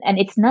 And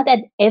it's not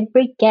at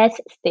every gas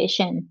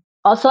station.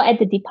 Also at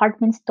the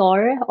department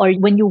store or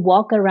when you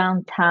walk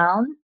around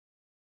town,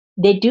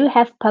 they do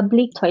have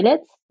public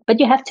toilets, but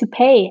you have to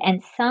pay.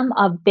 And some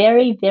are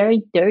very, very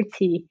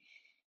dirty.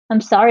 I'm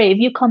sorry, if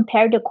you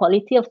compare the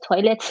quality of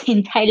toilets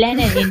in Thailand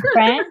and in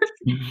France,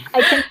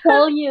 I can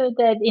tell you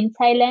that in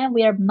Thailand,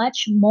 we are much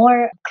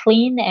more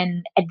clean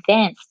and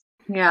advanced.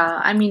 Yeah,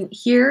 I mean,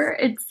 here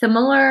it's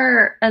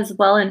similar as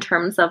well in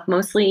terms of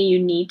mostly you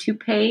need to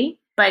pay,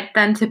 but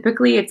then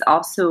typically it's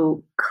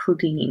also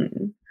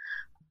clean.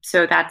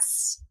 So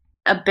that's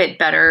a bit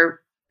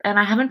better. And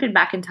I haven't been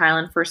back in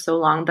Thailand for so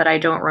long that I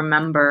don't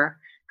remember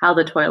how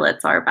the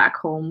toilets are back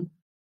home.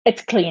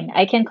 It's clean.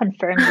 I can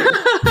confirm this.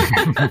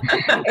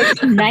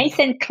 It's nice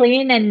and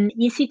clean and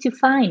easy to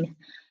find.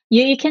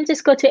 You can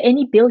just go to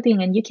any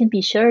building and you can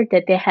be sure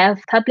that they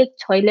have public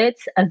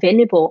toilets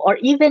available. Or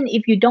even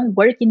if you don't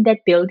work in that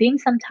building,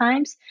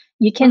 sometimes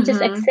you can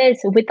just access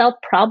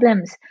without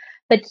problems.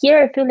 But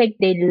here I feel like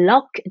they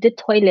lock the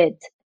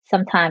toilet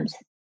sometimes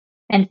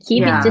and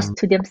keep it just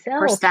to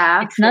themselves. For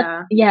staff, it's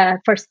not,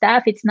 for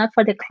staff, it's not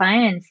for the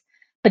clients.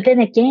 But then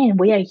again,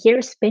 we are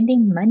here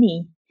spending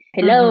money.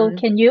 Hello,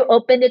 can you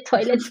open the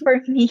toilets for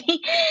me?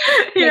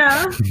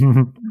 Yeah.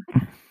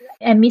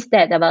 I miss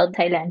that about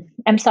Thailand.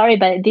 I'm sorry,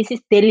 but this is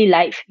daily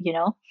life,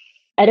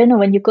 I don't know,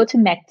 when you go to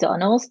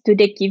McDonald's, do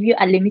they give you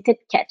unlimited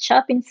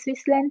ketchup in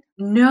Switzerland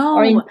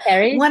or in No.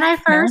 Paris? When I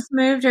No? first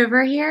moved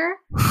over here,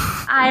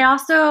 I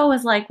also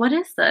was like, what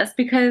is this?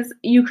 Because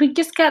you could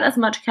just get as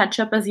much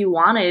ketchup as you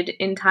wanted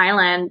in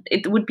Thailand.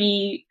 It would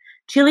be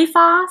chili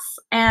sauce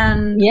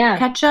and Yeah.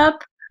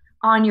 ketchup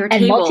on your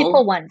And table.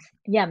 multiple ones.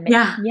 Yeah.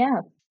 Yeah.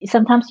 Yeah.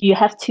 Sometimes you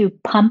have to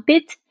pump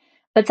it,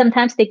 but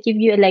sometimes they give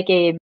you like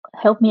a,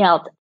 help me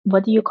out,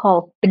 what do you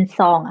call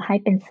pensong, high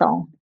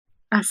pensong?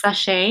 A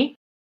sachet.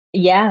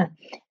 Yeah.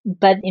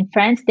 But in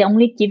France, they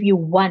only give you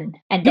one,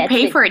 and You that's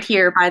pay it. for it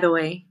here, by the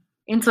way.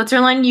 In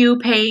Switzerland, you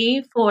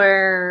pay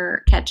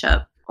for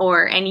ketchup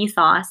or any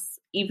sauce,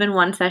 even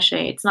one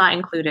sachet. It's not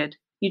included.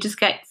 You just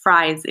get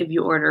fries if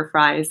you order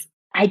fries.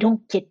 I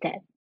don't get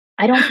that.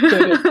 I don't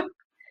get it.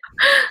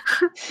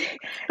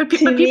 But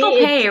To people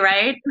me, pay,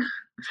 right?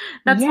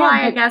 That's yeah,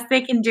 why I but guess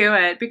they can do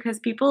it, because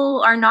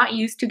people are not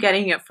used to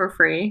getting it for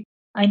free.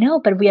 I know,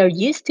 but we are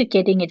used to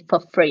getting it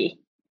for free.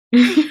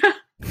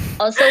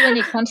 Also, when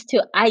it comes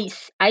to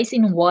ice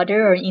in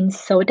water or in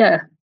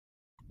soda,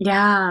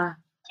 Yeah,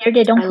 here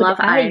they don't I put love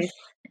ice. ice.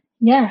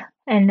 Yeah,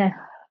 and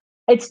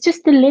it's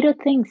just the little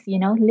things,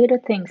 little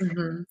things.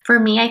 For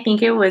me, I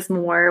think it was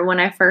more when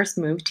I first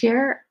moved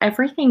here,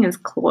 everything is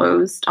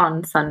closed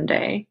on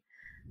Sunday.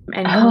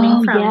 And coming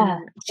Oh, from yeah,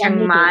 Chiang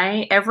family day.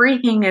 Mai,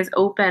 everything is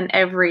open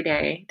every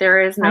day.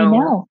 There is I no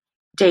know.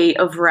 day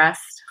of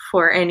rest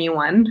for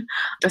anyone,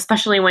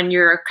 especially when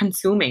you're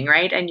consuming,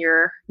 right? And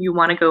you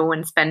want to go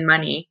and spend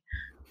money.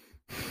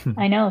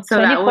 I know. So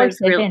that was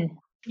 24/7.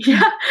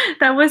 yeah,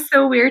 that was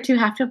so weird to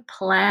have to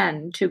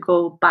plan to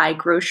go buy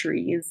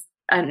groceries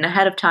and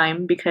ahead of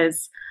time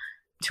because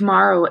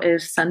tomorrow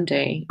is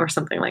Sunday or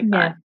something like Yeah,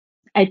 that.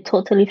 I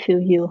totally feel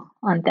you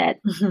on that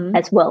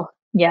as well.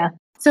 Yeah.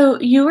 So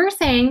you were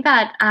saying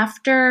that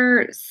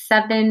after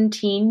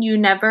 17, you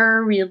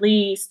never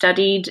really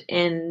studied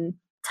in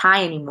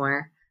Thai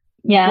anymore.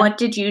 Yeah. What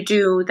did you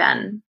do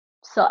then?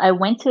 So I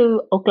went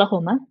to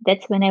Oklahoma.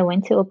 That's when I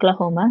went to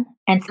Oklahoma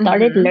and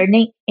started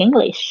learning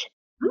English.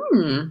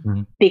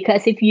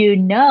 Because if you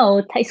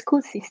know Thai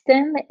school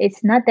system,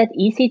 it's not that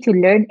easy to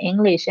learn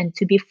English and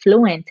to be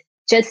fluent.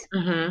 Just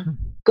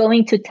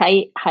going to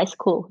Thai high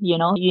school, you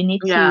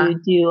need to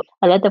do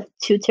a lot of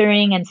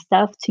tutoring and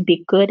stuff to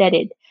be good at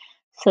it.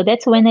 So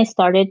that's when I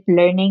started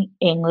learning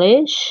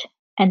English.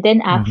 And then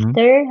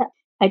after,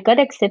 I got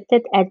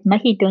accepted at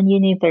Mahidol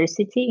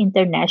University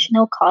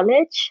International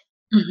College.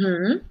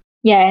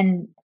 Yeah,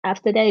 and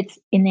after that, it's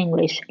in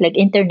English, like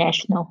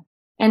international.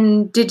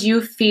 And did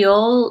you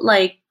feel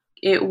like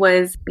it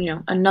was,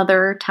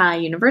 another Thai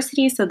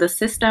university? So the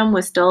system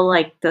was still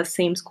like the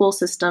same school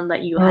system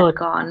that you had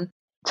gone?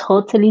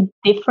 Totally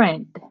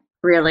different.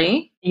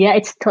 Really? Yeah,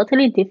 it's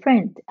totally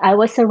different. I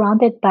was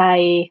surrounded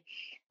by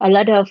a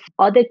lot of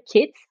other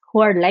kids who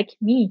are like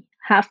me,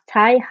 half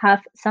Thai,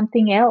 half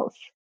something else,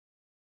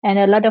 and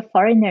a lot of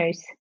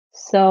foreigners.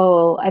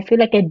 So I feel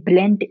like I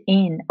blend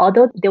in,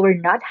 although they were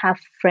not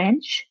half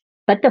French,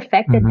 but the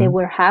fact that they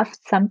were half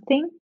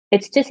something,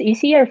 it's just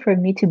easier for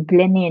me to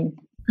blend in.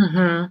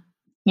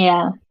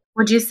 Yeah.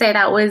 Would you say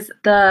that was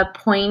the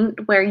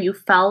point where you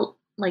felt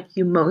like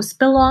you most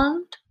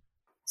belonged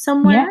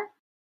somewhere?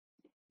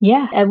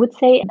 Yeah, I would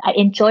say I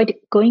enjoyed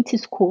going to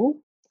school,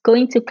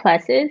 going to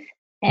classes,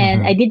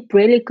 and I did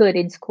really good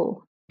in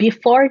school.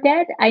 Before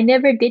that, I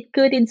never did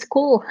good in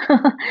school.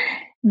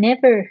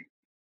 Never.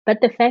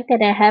 But the fact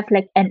that I have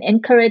like an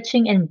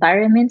encouraging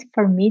environment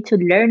for me to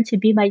learn to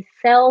be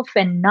myself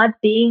and not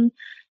being,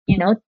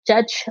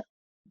 judged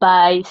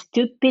by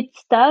stupid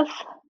stuff,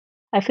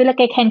 I feel like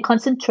I can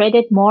concentrate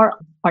it more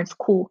on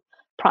school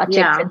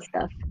projects and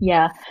stuff.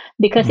 Yeah.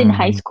 Because in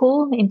high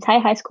school, in Thai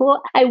high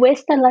school, I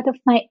waste a lot of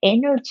my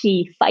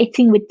energy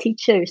fighting with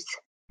teachers.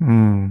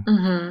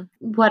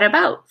 What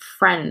about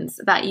friends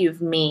that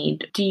you've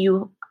made? Do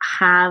you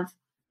have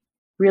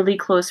really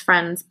close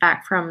friends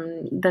back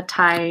from the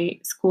Thai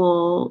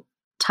school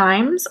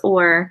times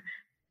or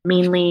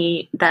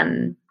mainly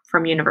then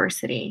from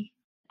university?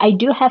 I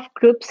do have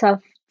groups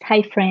of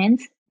Thai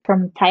friends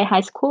from Thai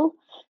high school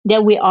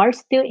that we are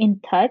still in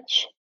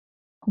touch.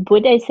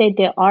 Would I say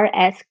they are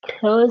as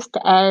close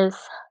as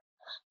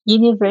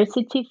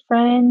university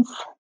friends?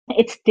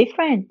 It's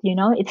different,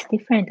 it's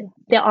different.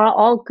 They are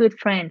all good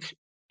friends.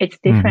 It's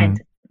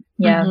different.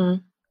 Yeah.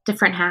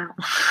 Different how?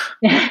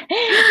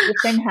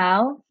 Different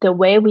how? The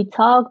way we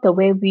talk, the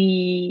way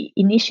we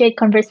initiate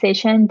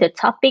conversation, the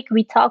topic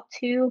we talk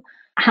to,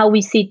 how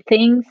we see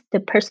things, the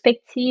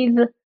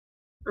perspective,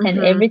 and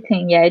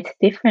everything. Yeah, it's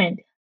different.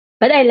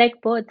 But I like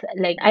both.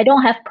 Like, I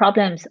don't have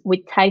problems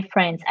with Thai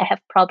friends. I have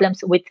problems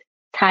with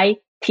Thai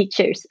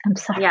teachers. I'm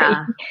sorry.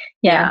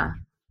 Yeah.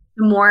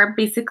 More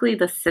basically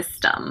the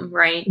system,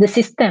 right? The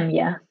system,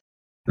 yeah.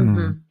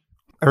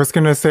 I was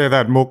going to say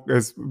that Mook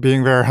is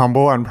being very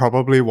humble and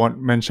probably won't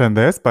mention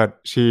this, but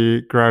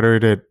she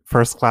graduated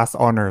first class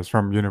honors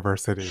from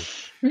university.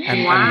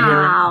 And,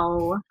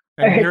 wow.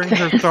 and hearing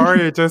her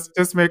story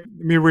just make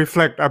me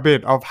reflect a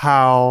bit of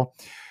how,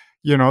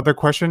 the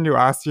question you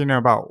asked,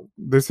 about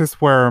this is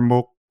where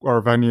Mook or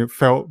Vanille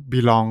felt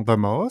belong the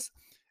most.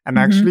 and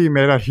actually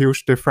made a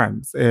huge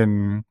difference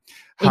in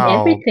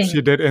how everything.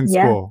 she did in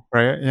school,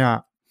 right? Yeah.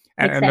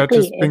 And that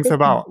just thinks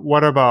about,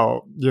 what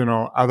about,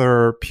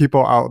 other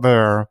people out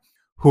there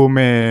who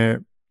may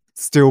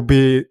still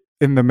be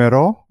in the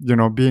middle,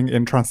 being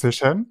in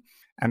transition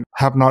and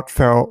have not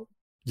felt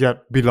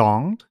yet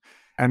belonged,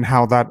 and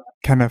how that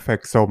can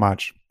affect so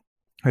much.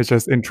 It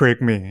just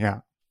intrigued me. Yeah.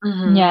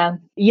 Yeah,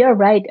 you're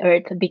right,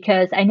 Earth,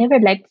 because I never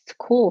liked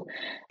school.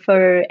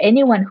 For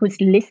anyone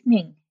who's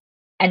listening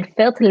and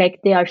felt like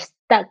they are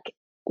stuck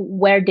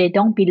where they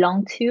don't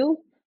belong to,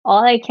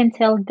 all I can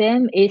tell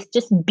them is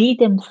just be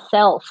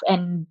themselves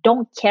and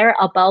don't care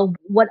about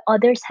what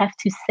others have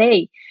to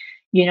say.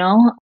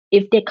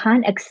 If they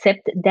can't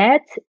accept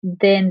that,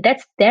 then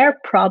that's their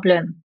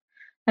problem.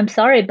 I'm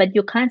sorry, but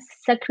you can't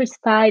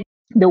sacrifice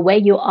the way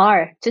you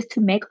are just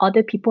to make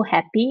other people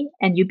happy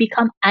and you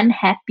become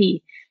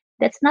unhappy.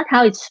 That's not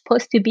how it's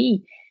supposed to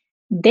be.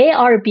 They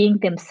are being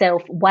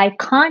themselves. Why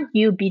can't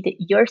you be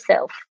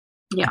yourself?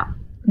 Yeah.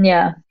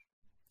 Yeah.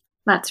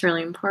 That's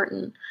really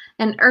important.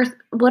 And Earth,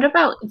 what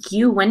about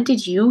you? When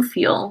did you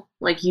feel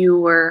like you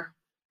were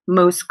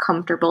most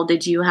comfortable?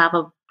 Did you have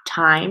a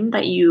time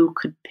that you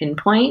could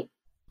pinpoint?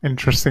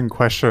 Interesting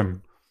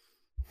question.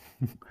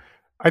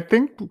 I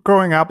think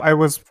growing up, I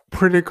was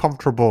pretty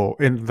comfortable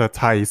in the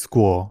Thai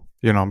school,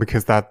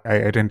 because that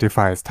I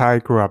identify as Thai,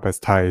 grew up as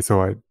Thai,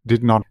 so I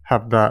did not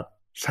have that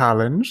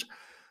challenge.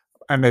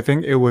 And I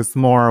think it was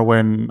more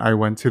when I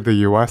went to the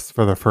US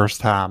for the first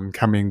time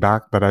coming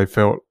back that I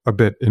felt a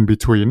bit in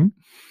between.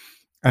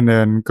 And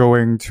then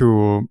going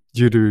to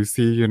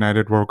UWC,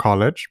 United World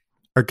College,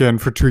 again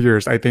for 2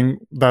 years, I think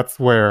that's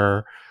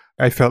where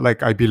I felt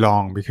like I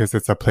belong, because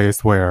it's a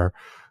place where,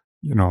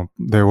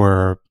 there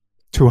were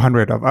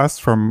 200 of us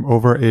from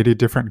over 80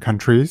 different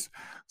countries.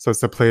 So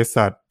it's a place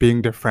that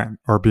being different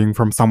or being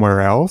from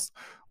somewhere else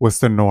was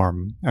the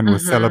norm and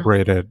was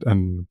celebrated.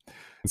 And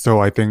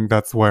so I think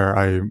that's where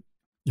I,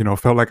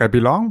 felt like I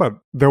belong. But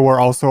there were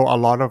also a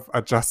lot of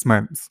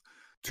adjustments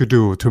to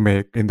do to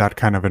make in that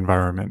kind of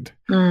environment.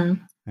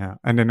 Yeah.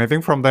 And then I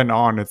think from then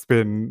on, it's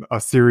been a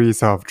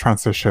series of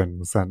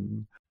transitions.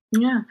 And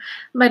yeah.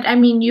 But I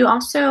mean, you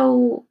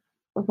also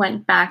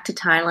went back to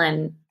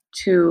Thailand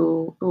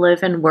to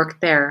live and work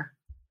there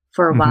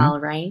for a while,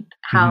 right?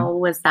 How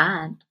was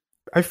that?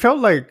 I felt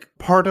like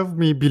part of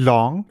me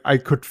belonged. I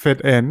could fit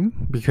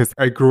in because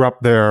I grew up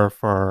there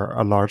for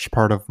a large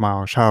part of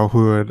my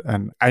childhood,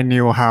 and I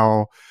knew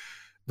how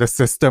the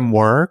system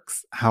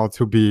works, how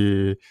to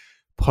be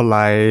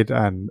polite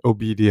and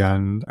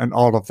obedient and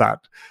all of that.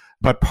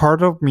 But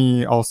part of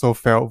me also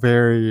felt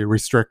very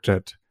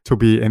restricted to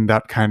be in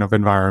that kind of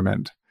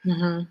environment.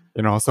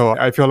 So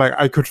I feel like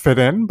I could fit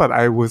in, but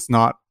I was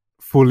not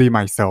fully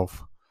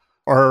myself,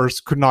 or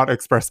could not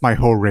express my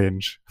whole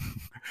range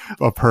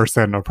of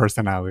person or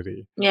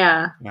personality.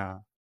 Yeah.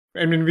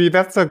 I mean,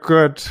 that's a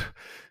good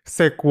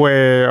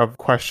segue of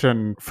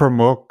question for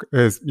Mook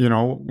is,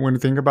 when you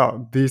think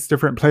about these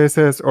different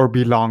places or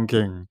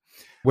belonging,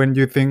 when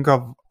you think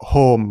of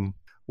home,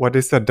 what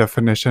is the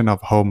definition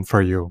of home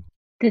for you?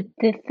 The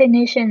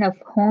definition of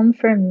home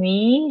for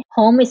me,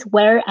 home is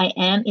where I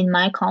am in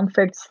my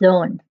comfort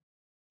zone.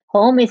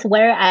 Home is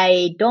where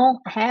I don't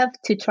have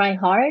to try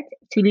hard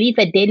to live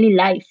a daily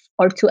life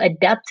or to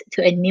adapt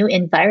to a new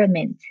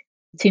environment.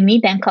 To me,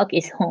 Bangkok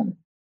is home.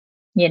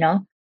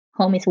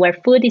 Home is where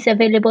food is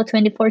available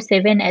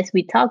 24/7, as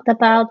we talked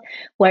about,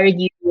 where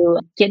you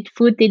get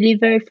food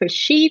delivered for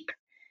cheap,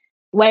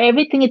 where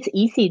everything is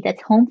easy.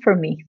 That's home for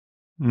me.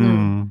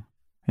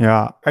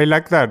 Yeah, I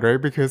like that,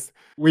 right? Because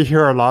we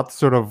hear a lot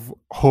sort of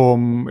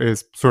home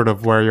is sort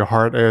of where your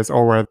heart is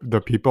or where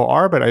the people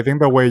are. But I think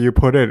the way you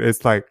put it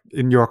is like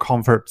in your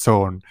comfort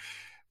zone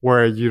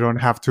where you don't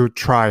have to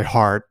try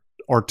hard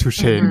or to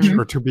change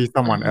or to be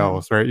someone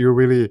else, right? You're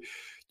really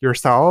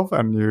yourself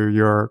and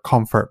your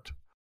comfort.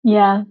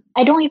 Yeah,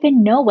 I don't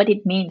even know what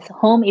it means.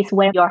 Home is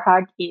where your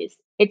heart is.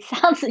 It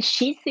sounds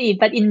cheesy,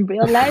 but in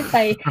real life,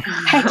 I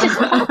just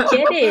don't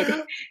get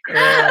it.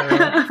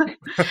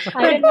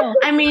 I don't know.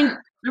 I mean,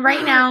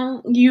 right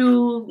now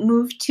you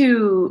moved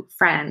to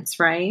France,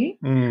 right?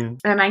 And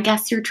I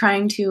guess you're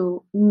trying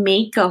to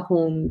make a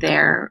home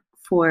there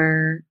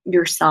for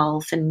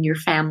yourself and your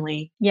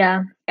family.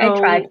 Yeah, I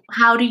tried.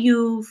 How do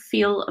you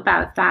feel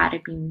about that?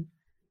 I mean,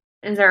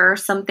 is there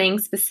something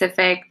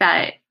specific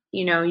that,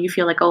 you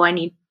feel like,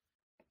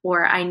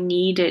 I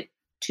need it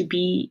to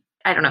be,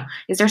 I don't know.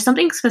 Is there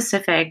something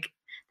specific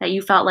that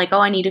you felt like,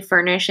 I need to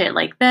furnish it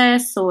like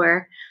this,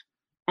 or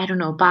I don't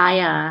know, buy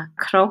a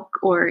krok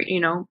or,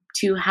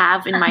 to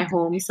have in my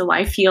home so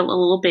I feel a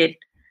little bit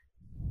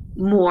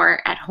more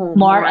at home,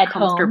 more at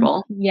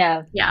comfortable. Home.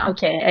 Yeah.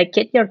 Okay, I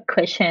get your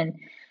question.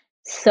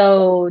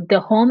 So the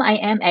home I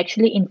am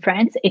actually in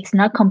France, it's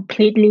not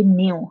completely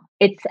new.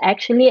 It's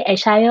actually a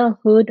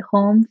childhood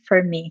home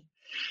for me.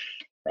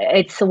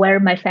 It's where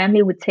my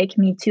family would take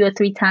me 2 or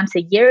 3 times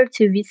a year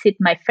to visit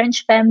my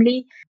French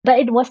family. But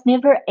it was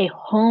never a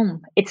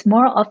home. It's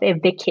more of a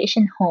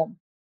vacation home,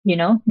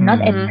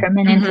 not a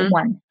permanent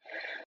one.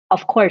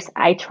 of course,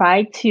 I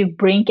try to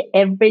bring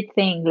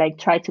everything, like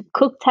try to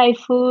cook Thai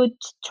food,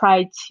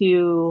 try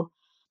to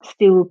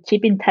still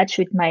keep in touch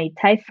with my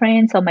Thai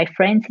friends or my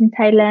friends in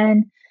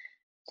Thailand,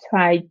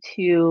 try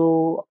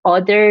to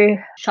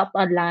order shop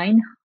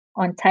online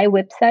on Thai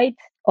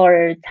websites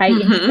or Thai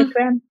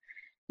Instagram.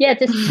 Yeah,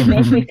 just to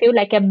make me feel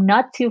like I'm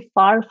not too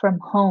far from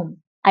home.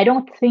 I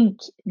don't think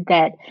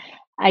that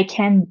I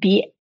can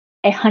be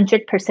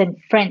 100%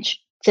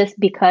 French just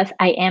because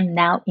I am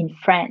now in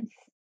France.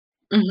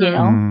 You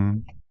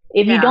know,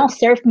 if you don't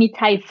serve me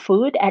Thai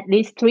food at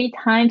least 3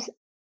 times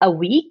a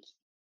week,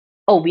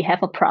 oh, we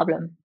have a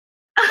problem.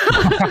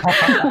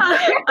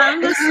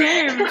 I'm the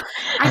same.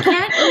 I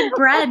can't eat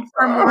bread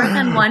for more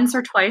than once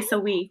or twice a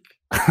week.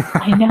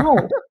 I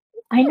know.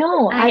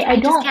 I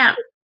just don't. can't.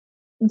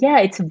 Yeah,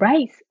 it's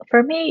rice.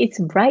 For me, it's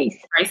rice.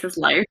 Rice is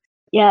life.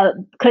 Yeah,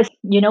 because,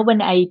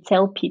 when I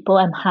tell people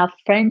I'm half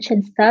French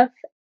and stuff,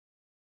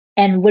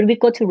 and when we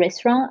go to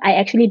restaurant, I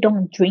actually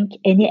don't drink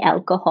any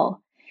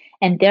alcohol.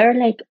 And they're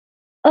like,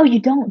 oh,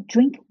 you don't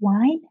drink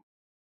wine?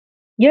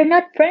 You're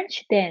not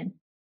French then.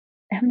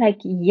 I'm like,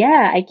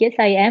 yeah, I guess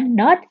I am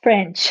not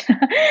French.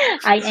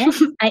 I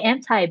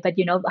am Thai, but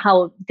you know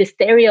how the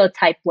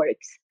stereotype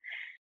works.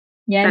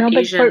 Yeah, that no, but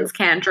Asians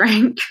can't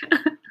drink.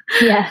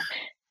 Yeah,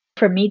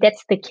 for me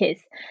that's the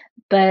case.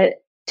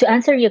 But to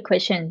answer your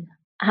question,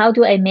 how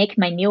do I make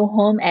my new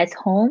home as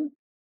home?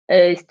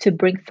 Is to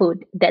bring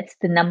food. That's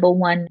the number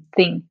one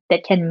thing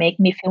that can make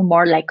me feel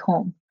more like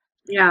home.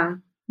 Yeah.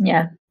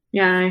 Yeah.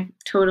 Yeah, I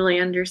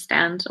totally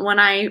understand. When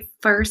I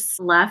first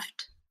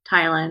left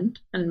Thailand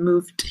and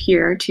moved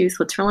here to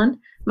Switzerland,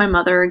 my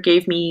mother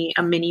gave me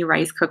a mini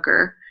rice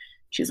cooker.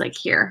 She's like,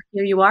 here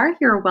you are.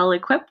 You're well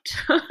equipped.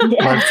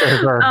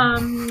 Lifesaver.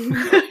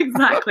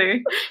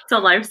 Exactly. It's a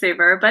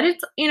lifesaver. But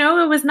it's,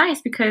 it was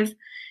nice because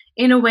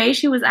in a way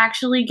she was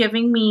actually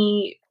giving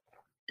me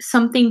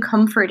something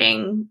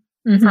comforting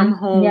from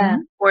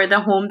home or the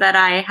home that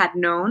I had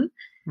known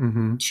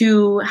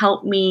to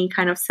help me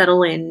kind of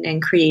settle in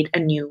and create a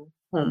new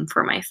home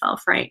for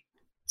myself, right?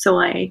 So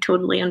I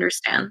totally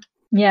understand.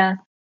 Yeah.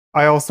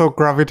 I also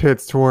gravitate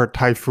toward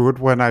Thai food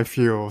when I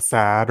feel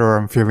sad or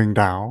I'm feeling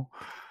down.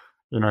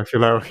 I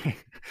feel like,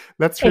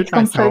 let's treat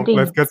myself. Comforting.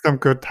 Let's get some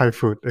good Thai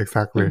food.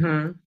 Exactly.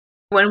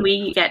 When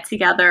we get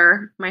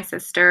together, my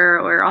sister,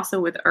 or also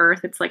with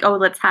Earth, it's like, oh,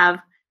 let's have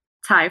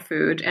Thai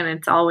food. And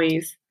it's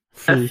always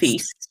a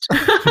feast.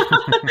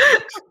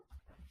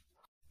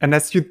 And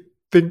as you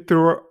think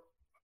through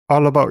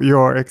all about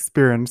your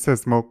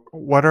experiences, Mok,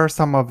 what are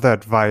some of the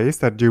advice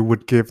that you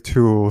would give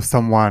to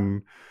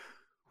someone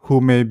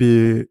who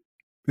maybe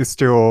is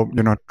still,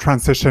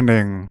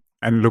 transitioning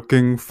and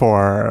looking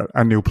for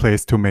a new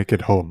place to make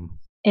it home?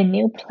 A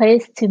new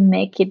place to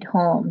make it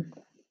home.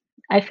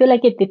 I feel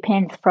like it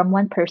depends from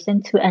one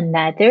person to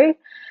another.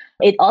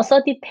 It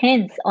also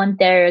depends on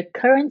their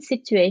current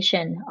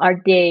situation.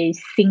 Are they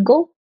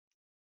single?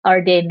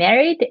 Are they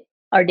married?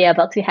 Are they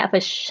about to have a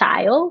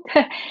child?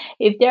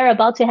 If they're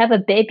about to have a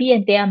baby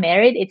and they are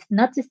married, it's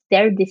not just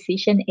their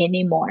decision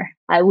anymore.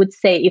 I would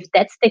say if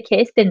that's the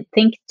case, then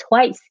think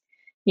twice.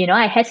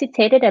 I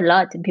hesitated a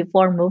lot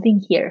before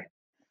moving here.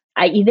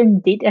 I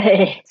even did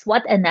a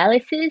SWOT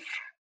analysis,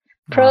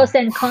 pros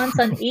and cons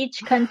on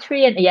each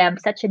country. And yeah, I'm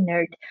such a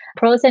nerd.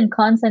 Pros and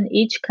cons on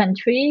each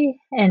country.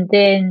 And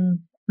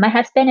then my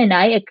husband and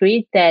I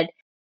agreed that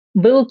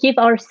we will give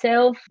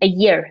ourselves a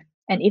year.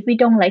 And if we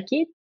don't like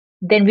it,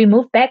 then we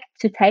move back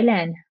to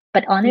Thailand.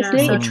 But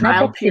honestly, so it's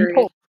not that period.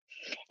 simple.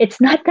 It's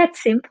not that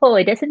simple.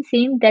 It doesn't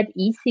seem that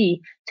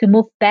easy to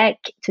move back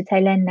to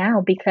Thailand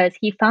now because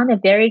he found a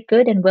very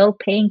good and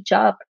well-paying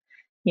job,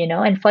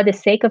 and for the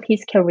sake of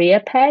his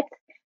career path,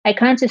 I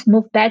can't just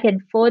move back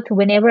and forth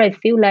whenever I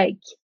feel like.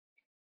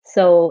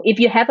 So if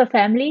you have a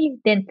family,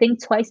 then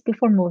think twice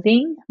before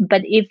moving.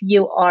 But if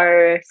you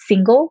are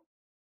single,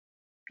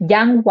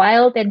 young,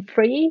 wild, and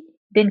free,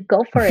 then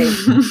go for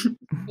it.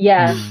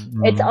 Yeah.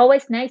 It's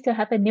always nice to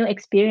have a new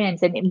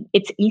experience, and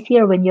it's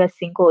easier when you're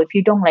single. If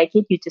you don't like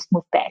it, you just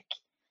move back.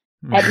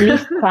 At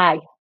least try.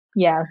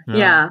 Yeah.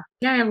 Yeah,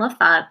 I love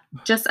that.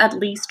 Just at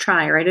least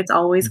try, right? It's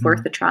always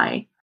worth a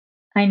try.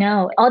 I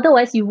know.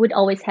 Otherwise, you would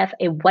always have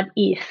a what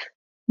if,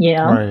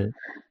 Right.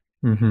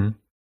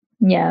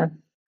 Yeah.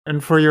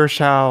 And for your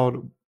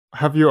child,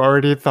 have you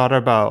already thought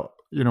about,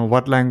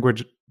 what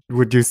language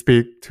would you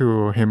speak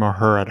to him or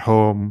her at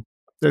home?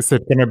 Is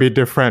it going to be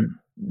different,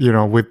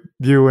 with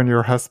you and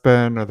your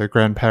husband or the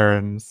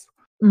grandparents?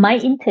 My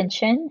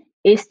intention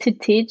is to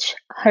teach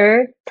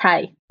her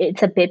Thai.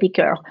 It's a baby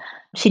girl.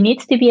 She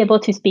needs to be able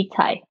to speak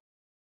Thai.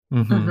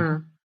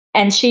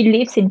 And she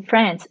lives in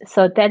France,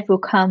 so that will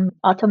come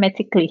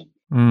automatically.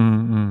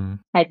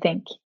 I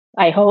think.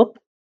 I hope.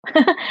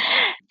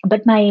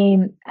 But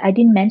I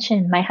didn't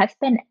mention, my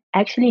husband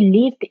actually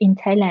lived in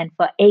Thailand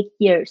for 8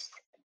 years.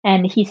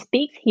 And he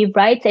speaks, he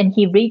writes, and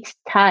he reads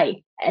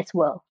Thai as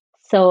well.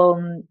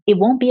 So it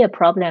won't be a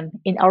problem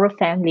in our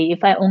family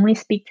if I only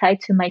speak Thai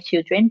to my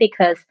children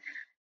because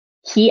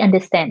he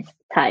understands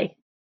Thai.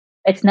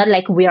 It's not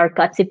like we are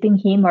gossiping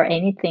him or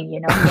anything, He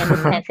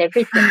understands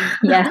everything.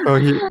 Yeah. So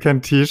he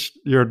can teach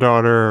your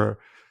daughter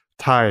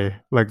Thai,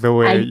 like the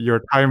way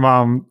your Thai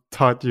mom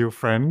taught you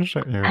French.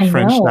 Your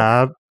French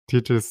dad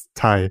teaches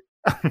Thai.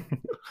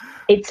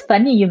 It's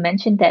funny you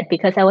mentioned that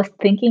because I was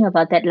thinking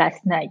about that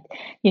last night.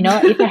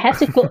 If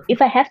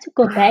I have to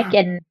go back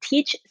and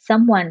teach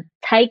someone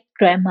Thai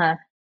grammar,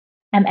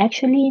 I'm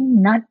actually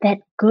not that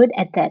good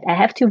at that. I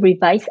have to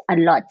revise a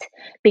lot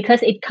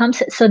because it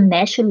comes so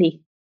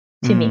naturally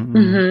to me.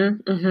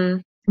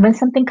 When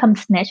something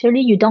comes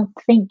naturally, you don't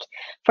think.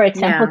 For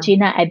example,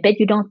 Gina, I bet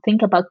you don't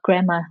think about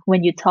grammar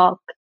when you talk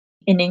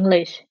in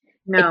English.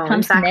 No, it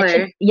comes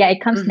exactly.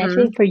 It comes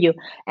naturally for you.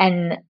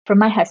 And for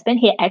my husband,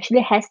 he actually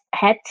has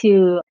had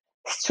to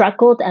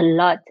struggle a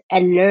lot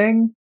and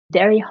learn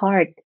very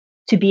hard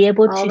to be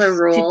able all the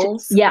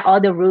rules.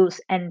 All the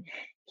rules. And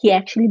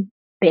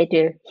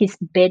he's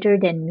better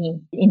than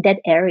me in that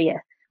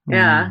area.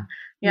 Yeah.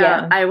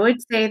 I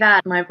would say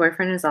that my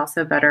boyfriend is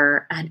also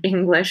better at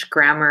English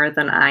grammar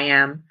than I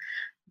am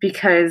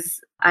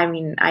because, I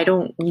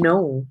don't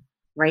know,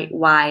 right?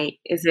 Why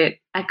is it,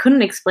 I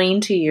couldn't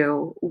explain to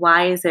you,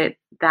 why is it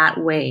that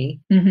way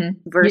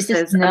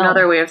versus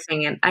another way of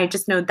saying it. I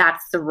just know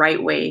that's the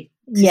right way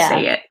to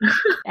say it.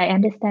 I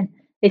understand.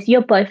 Is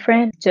your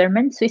boyfriend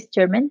German, Swiss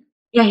German?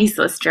 Yeah, he's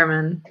Swiss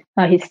German.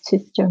 Oh, he's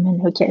Swiss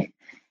German. Okay.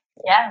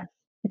 Yeah,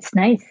 it's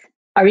nice.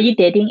 Are you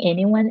dating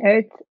anyone,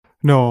 Earth?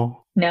 No.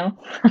 No?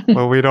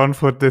 Well, we don't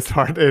put this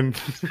heart in.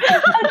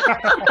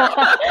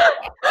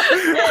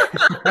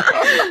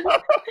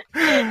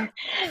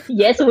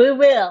 Yes, we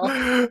will.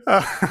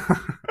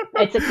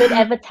 It's a good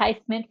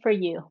advertisement for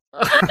you.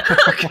 On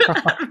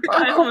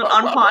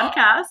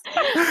podcast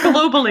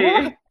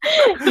globally.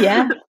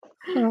 Yeah.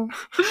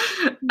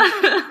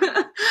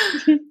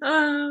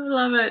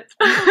 Love it.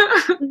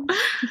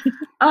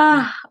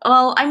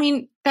 Well,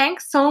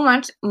 thanks so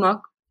much,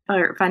 Muk.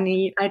 Or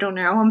Vanille, I don't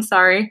know. I'm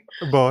sorry.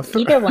 Both.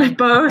 Either one.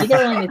 Both.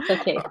 Either one is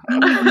okay.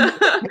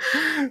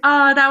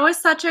 That was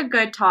such a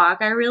good talk.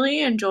 I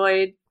really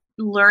enjoyed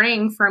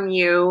learning from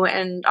you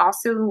and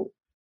also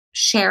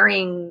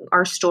sharing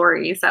our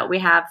stories that we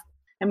have.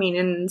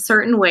 In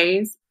certain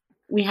ways,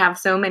 we have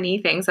so many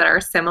things that are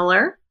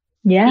similar.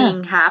 Yeah.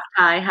 Being half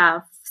Thai,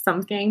 half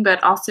something,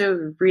 but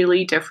also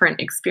really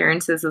different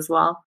experiences as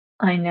well.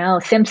 I know.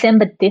 Same,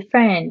 but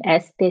different,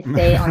 as they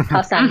say on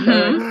Khao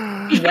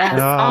Yes,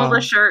 all the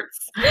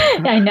shirts.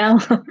 I know.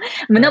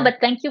 No,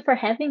 but thank you for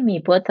having me,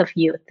 both of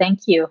you.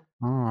 Thank you.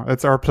 Oh,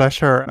 it's our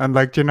pleasure. And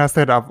like Gina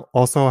said, I've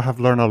also have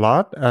learned a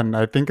lot. And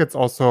I think it's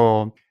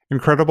also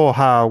incredible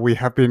how we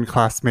have been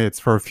classmates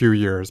for a few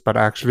years. But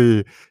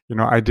actually,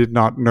 I did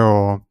not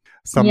know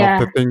some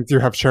of the things you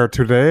have shared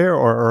today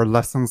or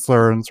lessons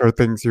learned or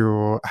things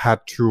you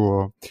had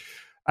to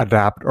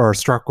adapt or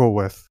struggle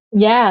with.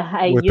 Yeah,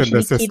 I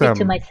usually keep it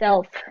to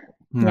myself.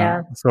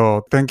 Yeah.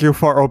 So thank you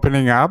for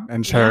opening up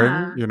and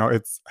sharing.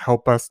 It's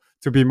helped us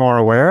to be more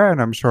aware.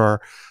 And I'm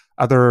sure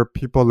other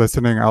people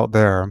listening out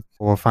there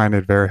will find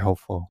it very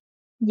helpful.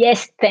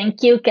 Yes,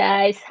 thank you,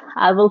 guys.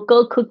 I will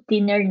go cook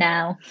dinner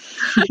now.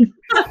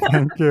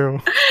 Thank you.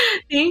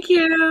 Thank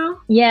you.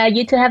 Yeah,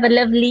 you too have a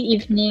lovely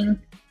evening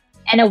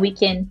and a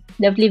weekend.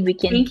 Lovely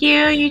weekend. Thank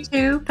you. You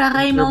too.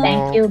 Pareillement.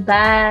 Thank you.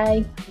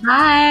 Bye.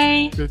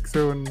 Bye. Speak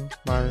soon.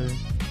 Bye.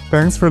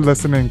 Thanks for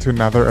listening to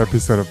another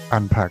episode of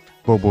Unpacked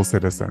Global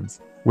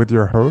Citizens with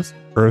your hosts,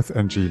 Earth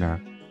and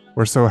Gina.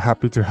 We're so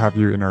happy to have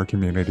you in our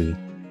community.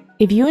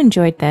 If you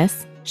enjoyed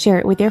this, share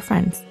it with your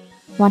friends.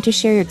 Want to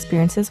share your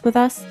experiences with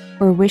us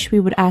or wish we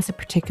would ask a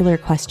particular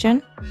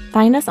question?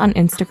 Find us on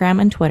Instagram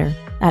and Twitter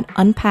at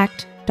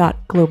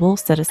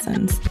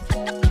unpacked.globalcitizens.